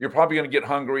 you're probably going to get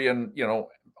hungry and,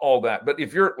 all that. But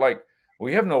if you're like,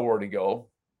 we have nowhere to go,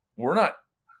 we're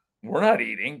not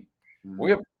eating.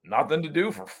 We have nothing to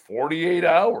do for 48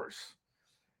 hours.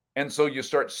 And so you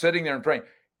start sitting there and praying.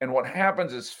 And what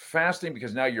happens is fasting,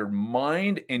 because now your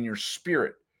mind and your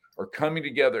spirit are coming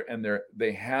together and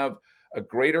they have a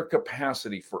greater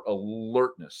capacity for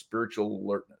alertness, spiritual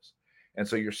alertness. And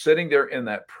so you're sitting there in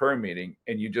that prayer meeting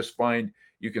and you just find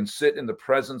you can sit in the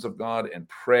presence of God and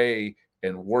pray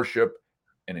and worship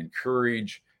and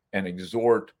encourage and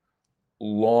exhort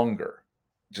longer,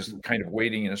 just kind of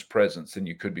waiting in his presence than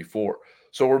you could before.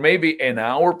 So where maybe an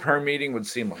hour prayer meeting would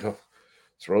seem like,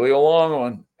 it's really a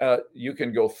long one. You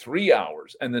can go 3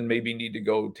 hours and then maybe need to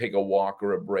go take a walk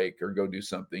or a break or go do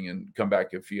something and come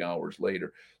back a few hours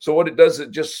later. So what it does, it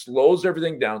just slows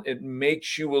everything down. It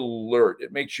makes you alert.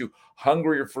 It makes you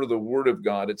hungrier for the word of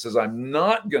God. It says, I'm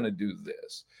not going to do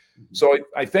this. Mm-hmm. So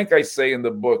I think I say in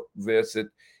the book this, it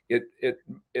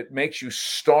makes you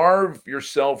starve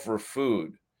yourself for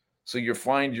food. So you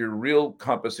find your real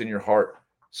compass in your heart,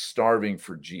 starving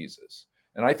for Jesus.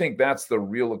 And I think that's the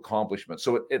real accomplishment.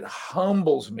 So it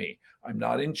humbles me. I'm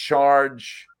not in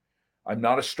charge. I'm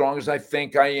not as strong as I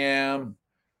think I am.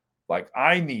 Like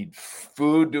I need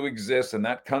food to exist, and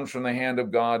that comes from the hand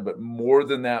of God. But more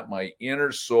than that, my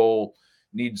inner soul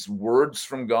needs words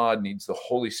from God, needs the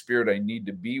Holy Spirit. I need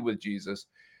to be with Jesus.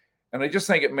 And I just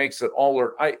think it makes it all.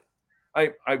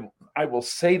 I will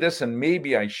say this, and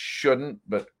maybe I shouldn't,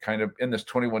 but kind of in this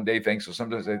 21-day thing. So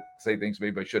sometimes I say things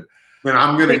maybe I should. And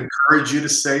I'm going to encourage you to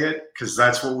say it because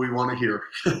that's what we want to hear.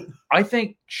 I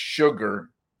think sugar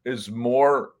is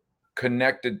more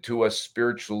connected to us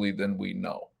spiritually than we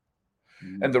know.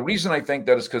 And the reason I think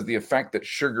that is because the effect that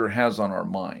sugar has on our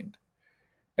mind.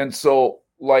 And so,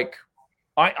 like,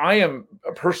 I am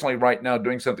personally right now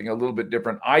doing something a little bit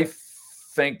different. I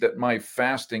think that my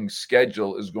fasting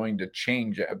schedule is going to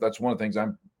change. That's one of the things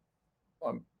I'm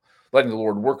letting the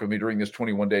Lord work with me during this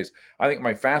 21 days. I think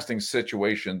my fasting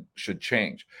situation should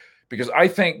change because I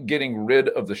think getting rid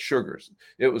of the sugars.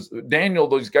 It was Daniel,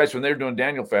 those guys, when they were doing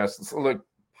Daniel fasts, look,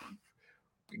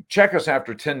 check us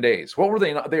after 10 days. What were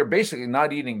they not? They were basically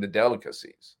not eating the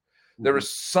delicacies. There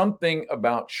is something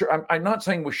about sugar. I'm not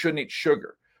saying we shouldn't eat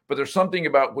sugar, but there's something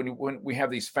about when we have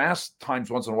these fast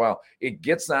times once in a while, it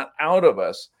gets that out of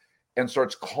us and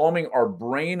starts calming our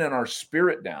brain and our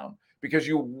spirit down because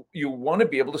you want to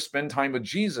be able to spend time with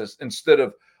Jesus instead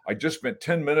of, I just spent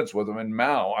 10 minutes with him and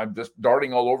now I'm just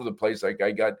darting all over the place. Like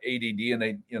I got ADD and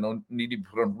I, need to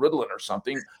put on Ritalin or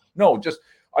something. No, just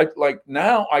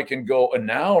now I can go an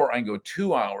hour, I can go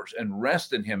 2 hours and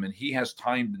rest in him. And he has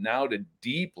time now to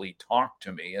deeply talk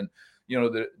to me. And,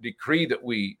 the decree that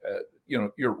we,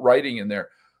 you're writing in there,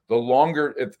 the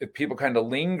longer, if people kind of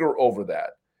linger over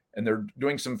that and they're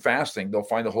doing some fasting, they'll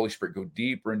find the Holy Spirit go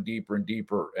deeper and deeper and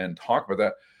deeper and talk about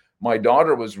that. My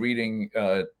daughter was reading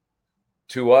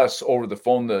to us over the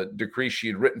phone the decree she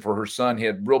had written for her son. He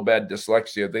had real bad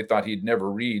dyslexia. They thought he'd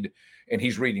never read, and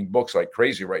he's reading books like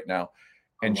crazy right now.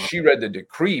 And she read the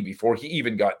decree before he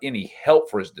even got any help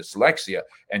for his dyslexia.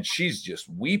 And she's just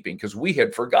weeping because we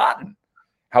had forgotten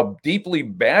how deeply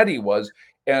bad he was.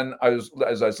 And as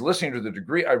I was listening to the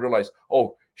decree, I realized,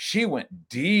 she went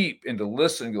deep into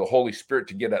listening to the Holy Spirit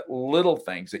to get at little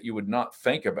things that you would not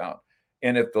think about.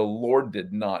 And if the Lord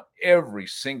did not every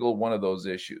single one of those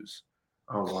issues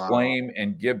claim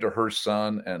and give to her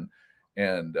son,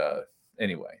 and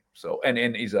anyway, so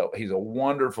and he's a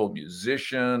wonderful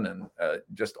musician, and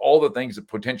just all the things that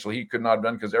potentially he could not have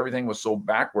done because everything was so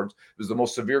backwards. It was the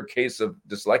most severe case of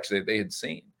dyslexia they had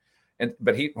seen.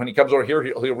 But when he comes over here,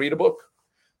 he'll read a book.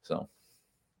 So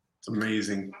it's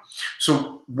amazing.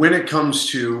 So when it comes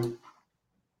to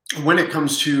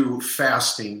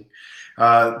fasting,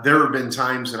 there have been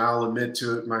times, and I'll admit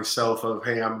to it myself, of,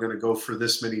 hey, I'm going to go for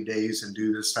this many days and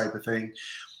do this type of thing.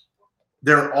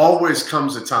 There always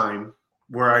comes a time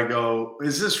where I go,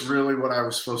 is this really what I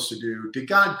was supposed to do? Did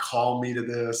God call me to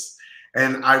this?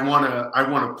 And I want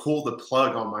to pull the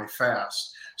plug on my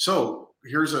fast. So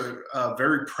here's a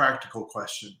very practical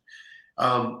question.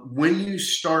 When you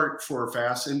start for a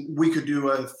fast, and we could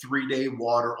do a 3-day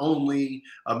water only,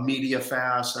 a media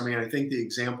fast. I mean, I think the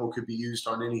example could be used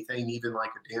on anything, even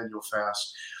like a Daniel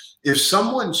fast. If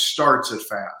someone starts a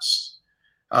fast,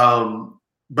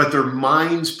 but their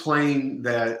mind's playing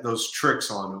those tricks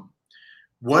on them,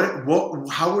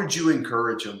 how would you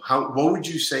encourage them? What would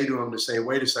you say to them to say,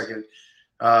 wait a second?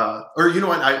 Or you know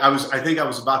what? I think I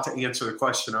was about to answer the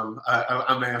question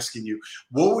I'm asking you.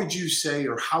 What would you say,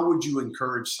 or how would you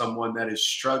encourage someone that is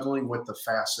struggling with the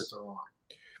fast that they're on?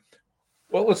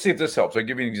 Well, let's see if this helps. I'll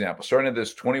give you an example. Starting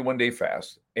this 21-day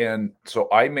fast, and so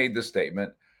I made the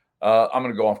statement: I'm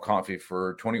going to go off coffee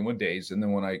for 21 days, and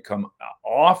then when I come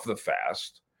off the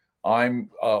fast, I'm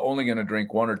only going to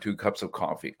drink 1 or 2 cups of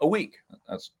coffee a week.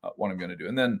 That's what I'm going to do.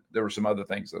 And then there were some other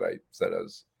things that I said I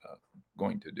was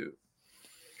going to do.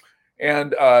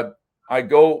 And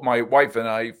my wife and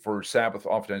I, for Sabbath,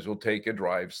 oftentimes we'll take a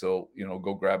drive. So,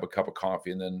 go grab a cup of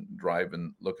coffee and then drive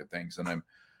and look at things. And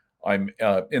I'm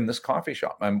in this coffee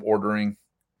shop. I'm ordering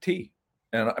tea,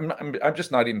 and I'm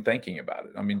just not even thinking about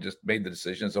it. I mean, just made the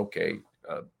decision. It's okay.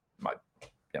 I'm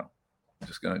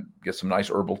just going to get some nice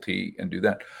herbal tea and do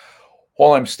that.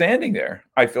 While I'm standing there,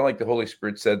 I feel like the Holy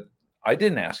Spirit said, I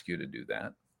didn't ask you to do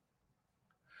that.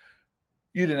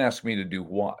 You didn't ask me to do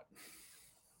what?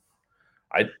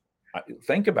 I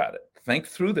think about it. Think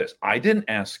through this. I didn't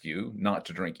ask you not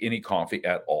to drink any coffee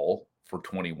at all for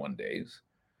 21 days.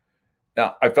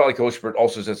 Now, I felt like the Holy Spirit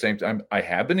also said at the same time, I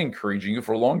have been encouraging you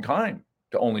for a long time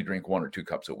to only drink 1 or 2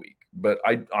 cups a week. But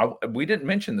we didn't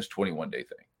mention this 21-day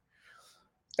thing.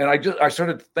 And I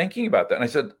started thinking about that. And I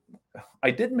said,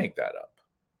 I did make that up.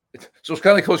 So it's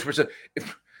kind of like the Holy Spirit said,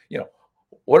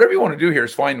 whatever you want to do here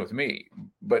is fine with me.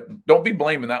 But don't be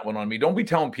blaming that one on me. Don't be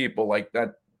telling people like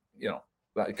that,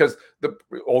 because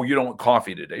you don't want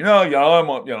coffee today. No,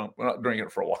 we're not drinking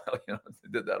it for a while.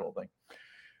 Did that whole thing.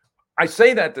 I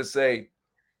say that to say,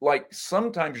 like,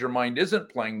 sometimes your mind isn't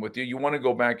playing with you. You want to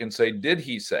go back and say, did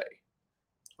he say?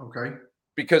 Okay.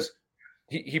 Because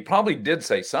he probably did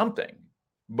say something,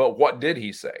 but what did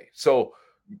he say? So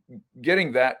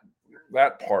getting that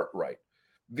part right.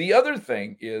 The other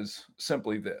thing is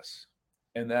simply this,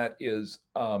 and that is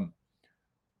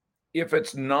if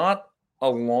it's not a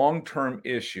long-term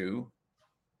issue,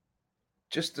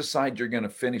 just decide you're going to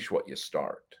finish what you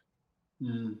start.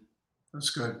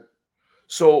 That's good.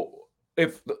 So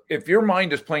if your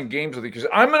mind is playing games with you, because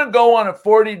I'm going to go on a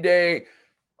 40-day,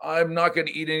 I'm not going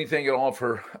to eat anything at all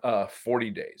for 40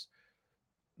 days.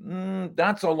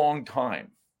 That's a long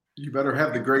time. You better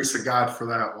have the grace of God for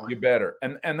that one. You better.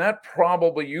 And that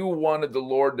probably you wanted the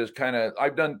Lord to kind of,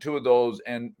 I've done 2 of those,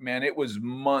 and man, it was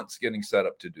months getting set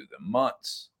up to do them,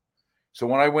 months. So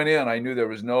when I went in, I knew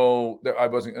I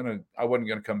wasn't going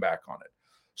to come back on it.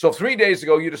 So 3 days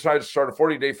ago, you decided to start a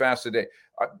 40-day fast a day.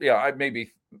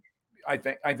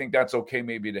 I think that's okay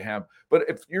maybe to have. But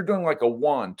if you're doing like a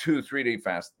 1, 2, 3 day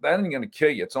fast, that ain't going to kill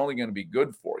you. It's only going to be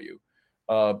good for you.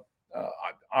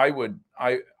 I would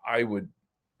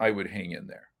hang in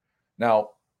there. Now,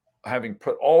 having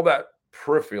put all that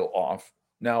peripheral off,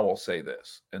 now I'll say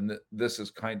this, and this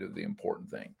is kind of the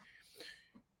important thing.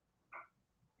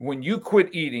 When you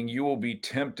quit eating, you will be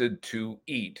tempted to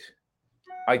eat.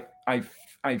 I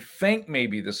think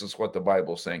maybe this is what the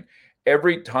Bible's saying.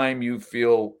 Every time you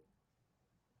feel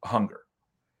hunger.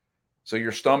 So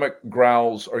your stomach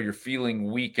growls, or you're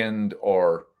feeling weakened,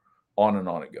 or on and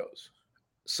on it goes.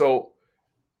 So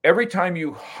every time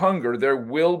you hunger, there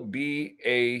will be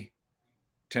a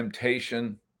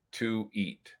temptation to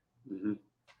eat.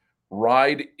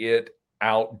 Ride it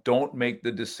out. Don't make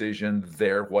the decision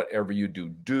there. Whatever you do,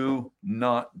 do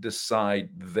not decide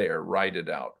there. Ride it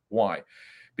out. Why?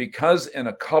 Because in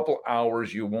a couple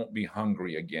hours, you won't be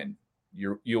hungry again.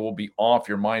 You will be off.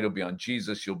 Your mind will be on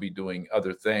Jesus. You'll be doing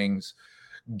other things.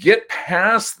 Get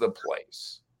past the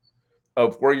place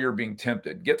of where you're being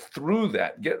tempted. Get through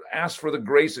that. Ask for the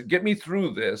grace. Get me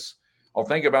through this. I'll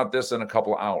think about this in a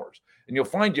couple of hours. And you'll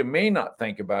find you may not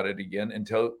think about it again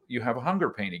until you have a hunger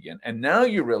pain again. And now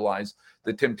you realize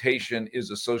the temptation is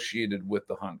associated with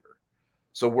the hunger.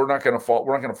 So we're not going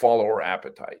to follow our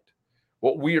appetite.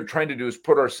 What we are trying to do is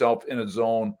put ourselves in a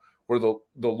zone where the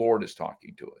Lord is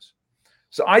talking to us.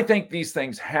 So I think these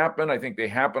things happen. I think they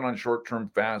happen on short-term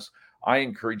fasts. I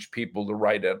encourage people to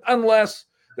write it, unless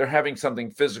they're having something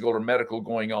physical or medical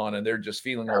going on and they're just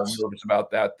feeling all nervous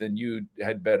about that, then you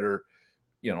had better,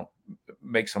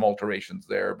 make some alterations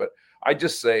there. But I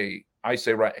say,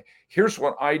 right, here's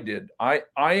what I did. I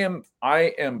am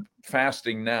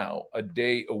fasting now a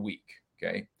day a week.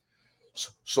 Okay.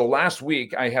 So last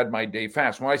week I had my day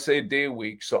fast. When I say a day a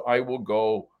week, so I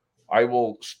will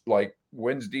like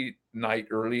Wednesday night,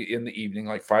 early in the evening,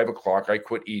 like 5 o'clock, I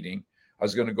quit eating. I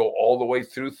was going to go all the way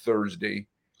through Thursday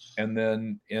and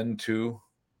then into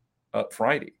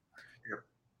Friday. Yep.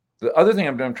 The other thing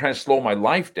I'm doing, I'm trying to slow my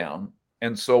life down.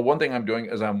 And so one thing I'm doing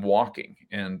is I'm walking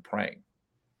and praying.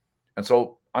 And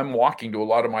so I'm walking to a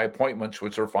lot of my appointments,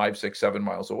 which are 5, 6, 7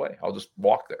 miles away. I'll just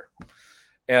walk there.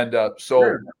 And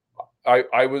so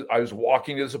I was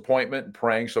walking to this appointment and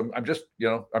praying. So I'm just,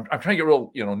 I'm trying to get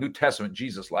real, New Testament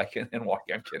Jesus-like and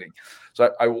walking. I'm kidding.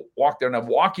 So I walk there and I'm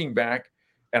walking back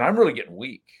and I'm really getting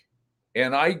weak.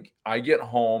 And I get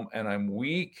home and I'm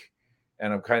weak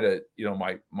and I'm kind of,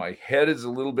 my head is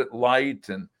a little bit light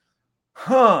and,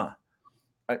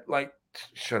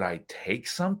 should I take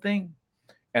something?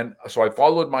 And so I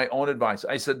followed my own advice.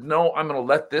 I said, no, I'm going to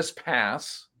let this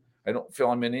pass. I don't feel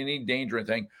I'm in any danger or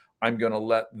anything. I'm going to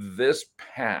let this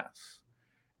pass.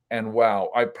 And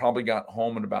wow, I probably got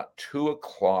home at about 2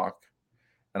 o'clock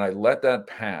and I let that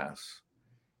pass.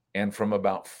 And from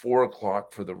about 4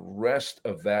 o'clock for the rest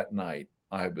of that night,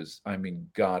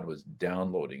 God was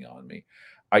downloading on me.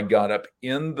 I got up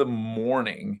in the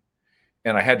morning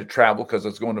and I had to travel because I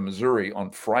was going to Missouri on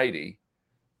Friday.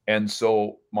 And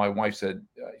so my wife said,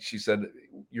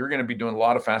 you're going to be doing a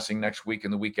lot of fasting next week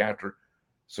and the week after.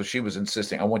 So she was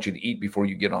insisting, I want you to eat before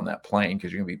you get on that plane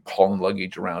because you're going to be hauling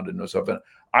luggage around and stuff. And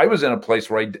I was in a place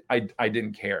where I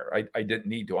didn't care. I didn't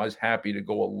need to. I was happy to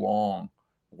go along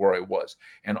where I was.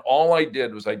 And all I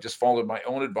did was I just followed my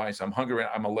own advice. I'm hungry.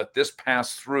 I'm going to let this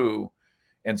pass through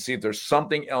and see if there's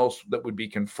something else that would be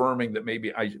confirming that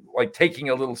maybe I like taking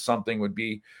a little something would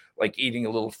be like eating a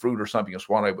little fruit or something is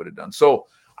what I would have done. So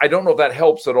I don't know if that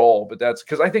helps at all, but that's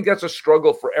because I think that's a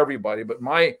struggle for everybody. But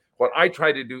what I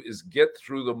try to do is get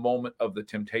through the moment of the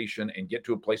temptation and get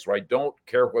to a place where I don't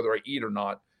care whether I eat or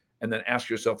not. And then ask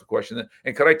yourself the question.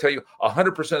 And could I tell you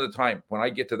 100% of the time when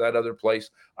I get to that other place,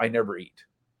 I never eat.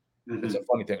 Mm-hmm. It's a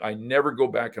funny thing. I never go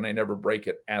back and I never break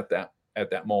it at that at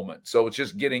that moment. So it's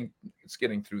just getting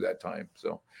through that time.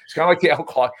 So it's kind of like the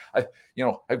alcohol.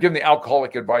 I've given the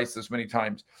alcoholic advice this many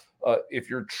times. If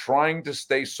you're trying to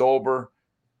stay sober,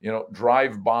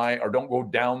 drive by or don't go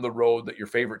down the road that your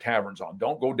favorite tavern's on.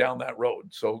 Don't go down that road.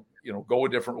 So, go a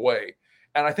different way.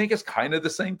 And I think it's kind of the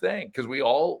same thing because we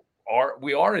are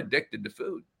addicted to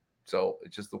food. So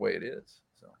it's just the way it is.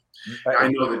 So I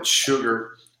know that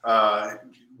sugar,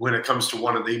 when it comes to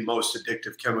one of the most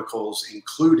addictive chemicals,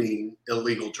 including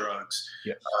illegal drugs,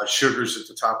 yes. Sugar's at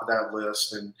the top of that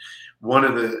list. And one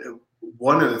of the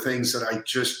things that I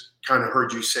just kind of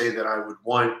heard you say that I would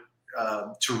want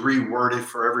to reword it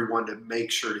for everyone to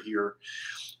make sure to hear.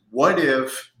 What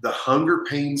if the hunger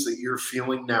pains that you're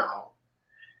feeling now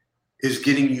is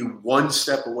getting you one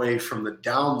step away from the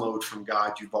download from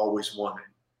God you've always wanted?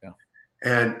 Yeah.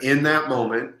 And in that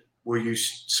moment, will you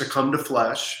succumb to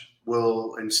flesh?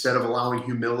 Will, instead of allowing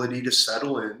humility to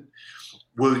settle in,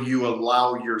 will you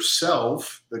allow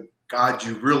yourself, the God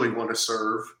you really want to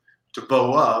serve, to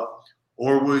bow up?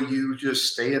 Or will you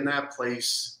just stay in that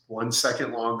place 1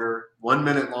 second longer, 1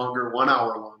 minute longer, 1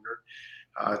 hour longer,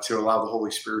 to allow the Holy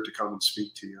Spirit to come and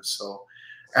speak to you? So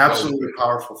absolutely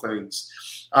powerful things.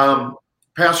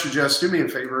 Pastor Jess, do me a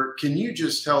favor. Can you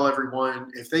just tell everyone,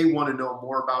 if they want to know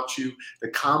more about you, the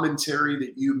commentary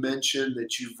that you mentioned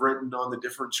that you've written on the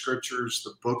different scriptures,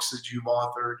 the books that you've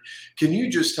authored, can you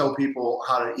just tell people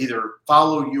how to either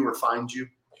follow you or find you?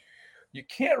 You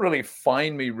can't really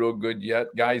find me real good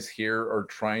yet. Guys here are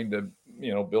trying to,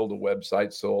 build a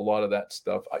website. So a lot of that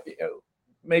stuff,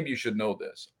 maybe you should know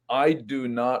this. I do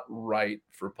not write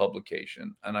for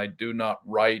publication, and I do not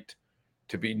write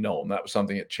to be known. That was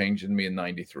something that changed in me in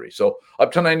 93. So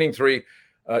up to 93,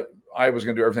 I was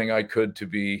going to do everything I could to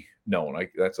be known.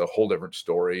 That's a whole different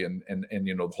story. And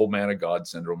the whole man of God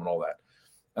syndrome and all that.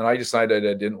 And I decided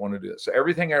I didn't want to do this. So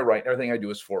everything I write, everything I do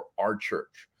is for our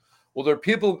church. Well, there are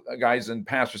people, guys and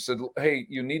pastors said, hey,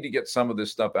 you need to get some of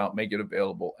this stuff out, make it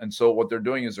available. And so what they're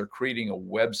doing is they're creating a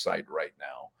website right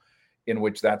now in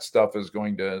which that stuff is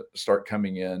going to start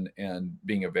coming in and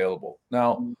being available.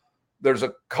 Now, there's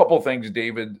a couple things,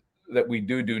 David, that we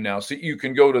do now. So you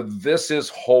can go to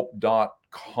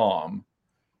thisishope.com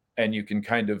and you can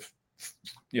kind of,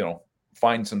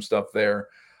 find some stuff there.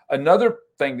 Another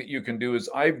thing that you can do is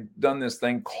I've done this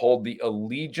thing called the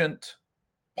Allegiant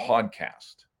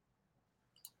Podcast.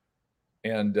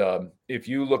 And if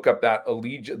you look up that the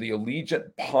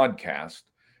Allegiant Podcast,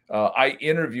 I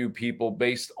interview people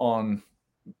based on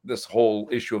this whole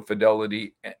issue of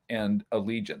fidelity and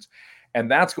allegiance. And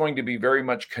that's going to be very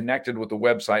much connected with the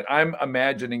website. I'm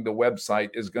imagining the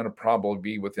website is going to probably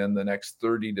be within the next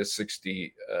 30 to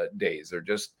 60 days. They're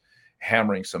just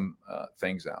hammering some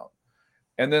things out.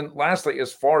 And then lastly,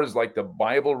 as far as like the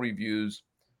Bible reviews,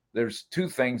 there's two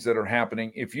things that are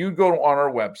happening. If you go on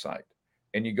our website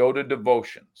and you go to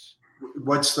devotions.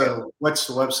 What's the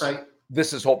website?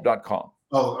 Thisishope.com.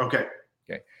 Oh, okay.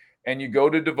 Okay. And you go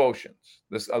to devotions.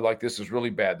 This is really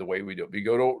bad the way we do it. You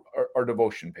go to our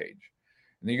devotion page.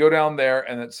 And you go down there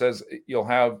and it says you'll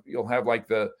have like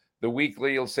the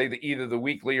weekly, you'll say either the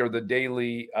weekly or the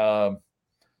daily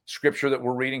scripture that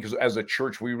we're reading, because as a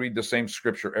church, we read the same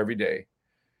scripture every day.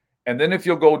 And then if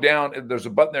you'll go down, there's a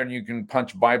button there and you can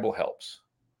punch Bible Helps.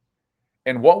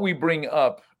 And what we bring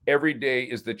up every day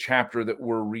is the chapter that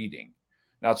we're reading.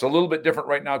 Now, it's a little bit different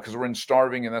right now because we're in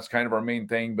starving and that's kind of our main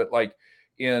thing. But like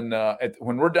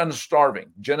when we're done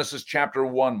starving, Genesis chapter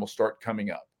 1 will start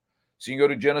coming up. So you can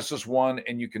go to Genesis 1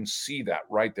 and you can see that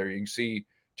right there. You can see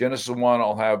Genesis 1,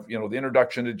 I'll have, the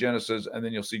introduction to Genesis, and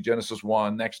then you'll see Genesis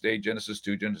 1, next day, Genesis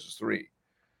 2, Genesis 3.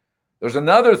 There's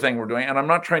another thing we're doing, and I'm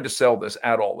not trying to sell this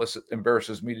at all. This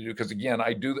embarrasses me to do, because again,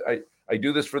 I do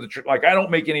this for the church. Like, I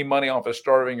don't make any money off of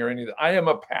starving or anything. I am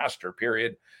a pastor,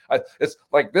 period. It's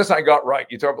like this I got right.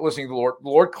 You talk about listening to the Lord. The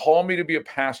Lord called me to be a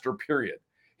pastor, period.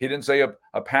 He didn't say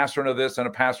a pastor of this and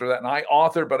a pastor of that. And I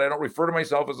author, but I don't refer to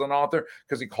myself as an author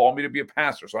because he called me to be a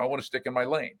pastor. So I want to stick in my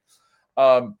lane.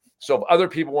 So if other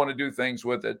people want to do things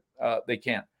with it, they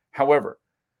can. However,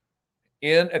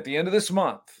 at the end of this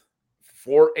month,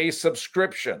 for a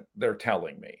subscription, they're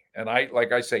telling me, and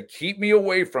like I say, keep me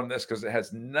away from this because it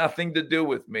has nothing to do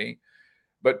with me,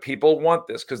 but people want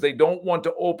this because they don't want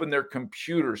to open their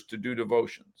computers to do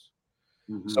devotions.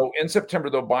 Mm-hmm. So in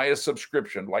September, they'll buy a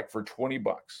subscription, like for $20.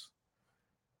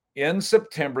 In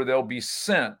September, they'll be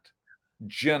sent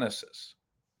Genesis.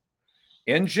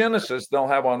 In Genesis, they'll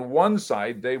have on one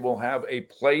side, they will have a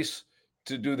place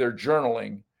to do their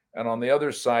journaling. And on the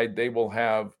other side, they will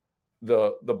have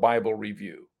the Bible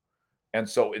review. And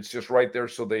so it's just right there.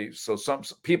 So some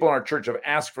people in our church have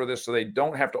asked for this so they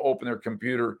don't have to open their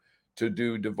computer to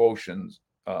do devotions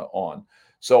on.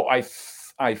 So I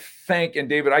think, and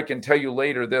David, I can tell you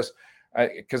later this,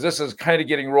 because this is kind of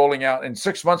getting rolling out. And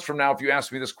 6 months from now, if you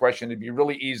ask me this question, it'd be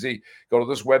really easy. Go to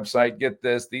this website, get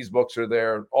this. These books are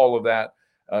there. All of that,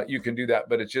 you can do that.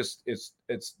 But it's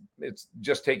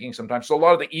just taking some time. So a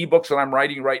lot of the ebooks that I'm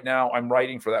writing right now, I'm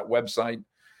writing for that website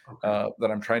that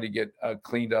I'm trying to get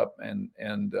cleaned up and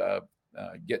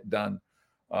get done.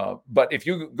 But if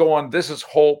you go on This Is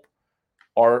Hope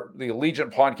or the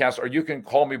Allegiant podcast, or you can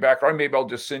call me back, or maybe I'll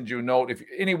just send you a note. If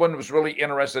anyone was really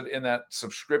interested in that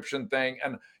subscription thing,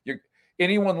 and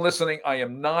anyone listening, I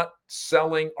am not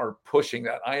selling or pushing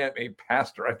that. I am a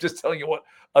pastor. I'm just telling you what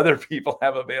other people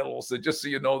have available. So just so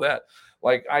you know that,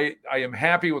 like, I am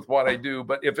happy with what I do,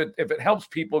 but if it helps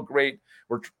people, great.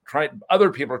 Other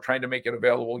people are trying to make it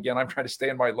available. Again, I'm trying to stay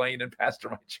in my lane and pastor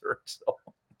my church. So.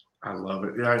 I love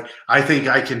it. Yeah, I think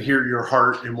I can hear your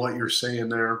heart in what you're saying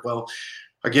there. Well,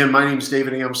 again, my name is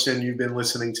David Amston. You've been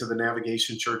listening to the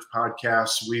Navigation Church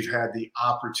podcast. We've had the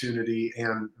opportunity,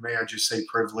 and may I just say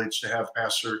privilege, to have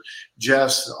Pastor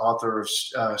Jess, the author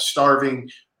of Starving,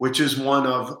 which is one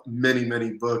of many,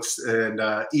 many books and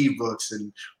ebooks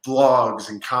and blogs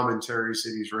and commentaries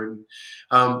that he's written.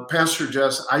 Pastor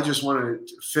Jess, I just want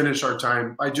to finish our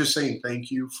time by just saying thank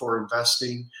you for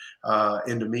investing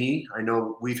into me. I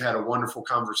know we've had a wonderful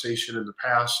conversation in the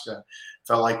past.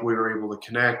 Felt like we were able to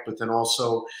connect, but then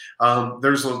also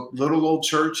there's a little old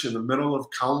church in the middle of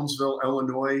Collinsville,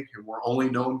 Illinois, and we're only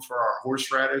known for our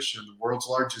horseradish and the world's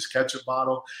largest ketchup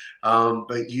bottle.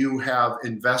 But you have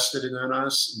invested in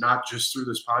us, not just through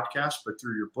this podcast, but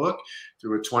through your book,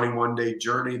 through a 21-day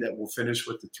journey that will finish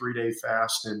with the 3-day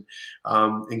fast. And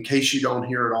in case you don't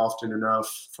hear it often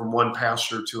enough from one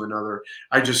pastor to another,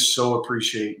 I just so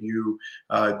appreciate you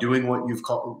doing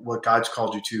what God's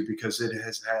called you to, because it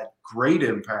has had great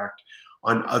impact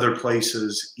on other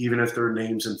places, even if they're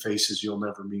names and faces you'll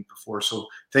never meet before. So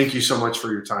thank you so much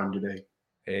for your time today.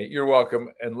 Hey, you're welcome.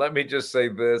 And let me just say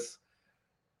this: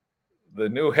 the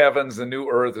new heavens, the new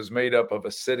earth is made up of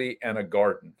a city and a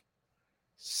garden.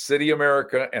 City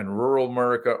America and rural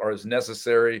America are as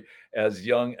necessary as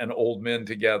young and old men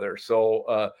together.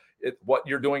 So what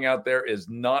you're doing out there is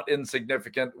not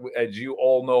insignificant. As you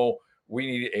all know, we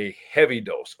need a heavy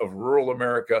dose of rural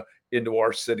America into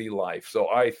our city life. So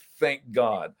I thank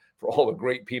God for all the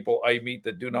great people I meet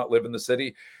that do not live in the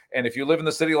city. And if you live in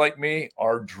the city like me,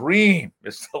 our dream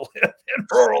is to live in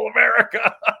rural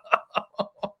America.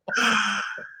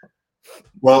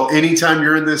 Well, anytime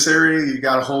you're in this area, you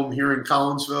got a home here in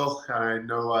Collinsville. I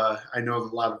know a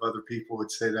lot of other people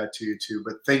would say that to you too,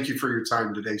 but thank you for your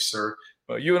time today, sir.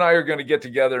 Well, you and I are going to get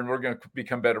together and we're going to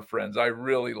become better friends. I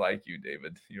really like you,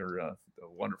 David. You're a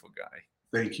wonderful guy.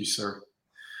 Thank you, sir.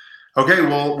 Okay,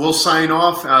 well, we'll sign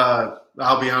off.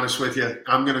 I'll be honest with you.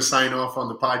 I'm going to sign off on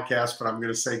the podcast, but I'm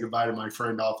going to say goodbye to my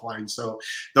friend offline. So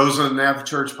those are the Nav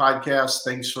Church podcast.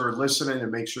 Thanks for listening,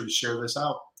 and make sure to share this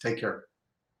out. Take care.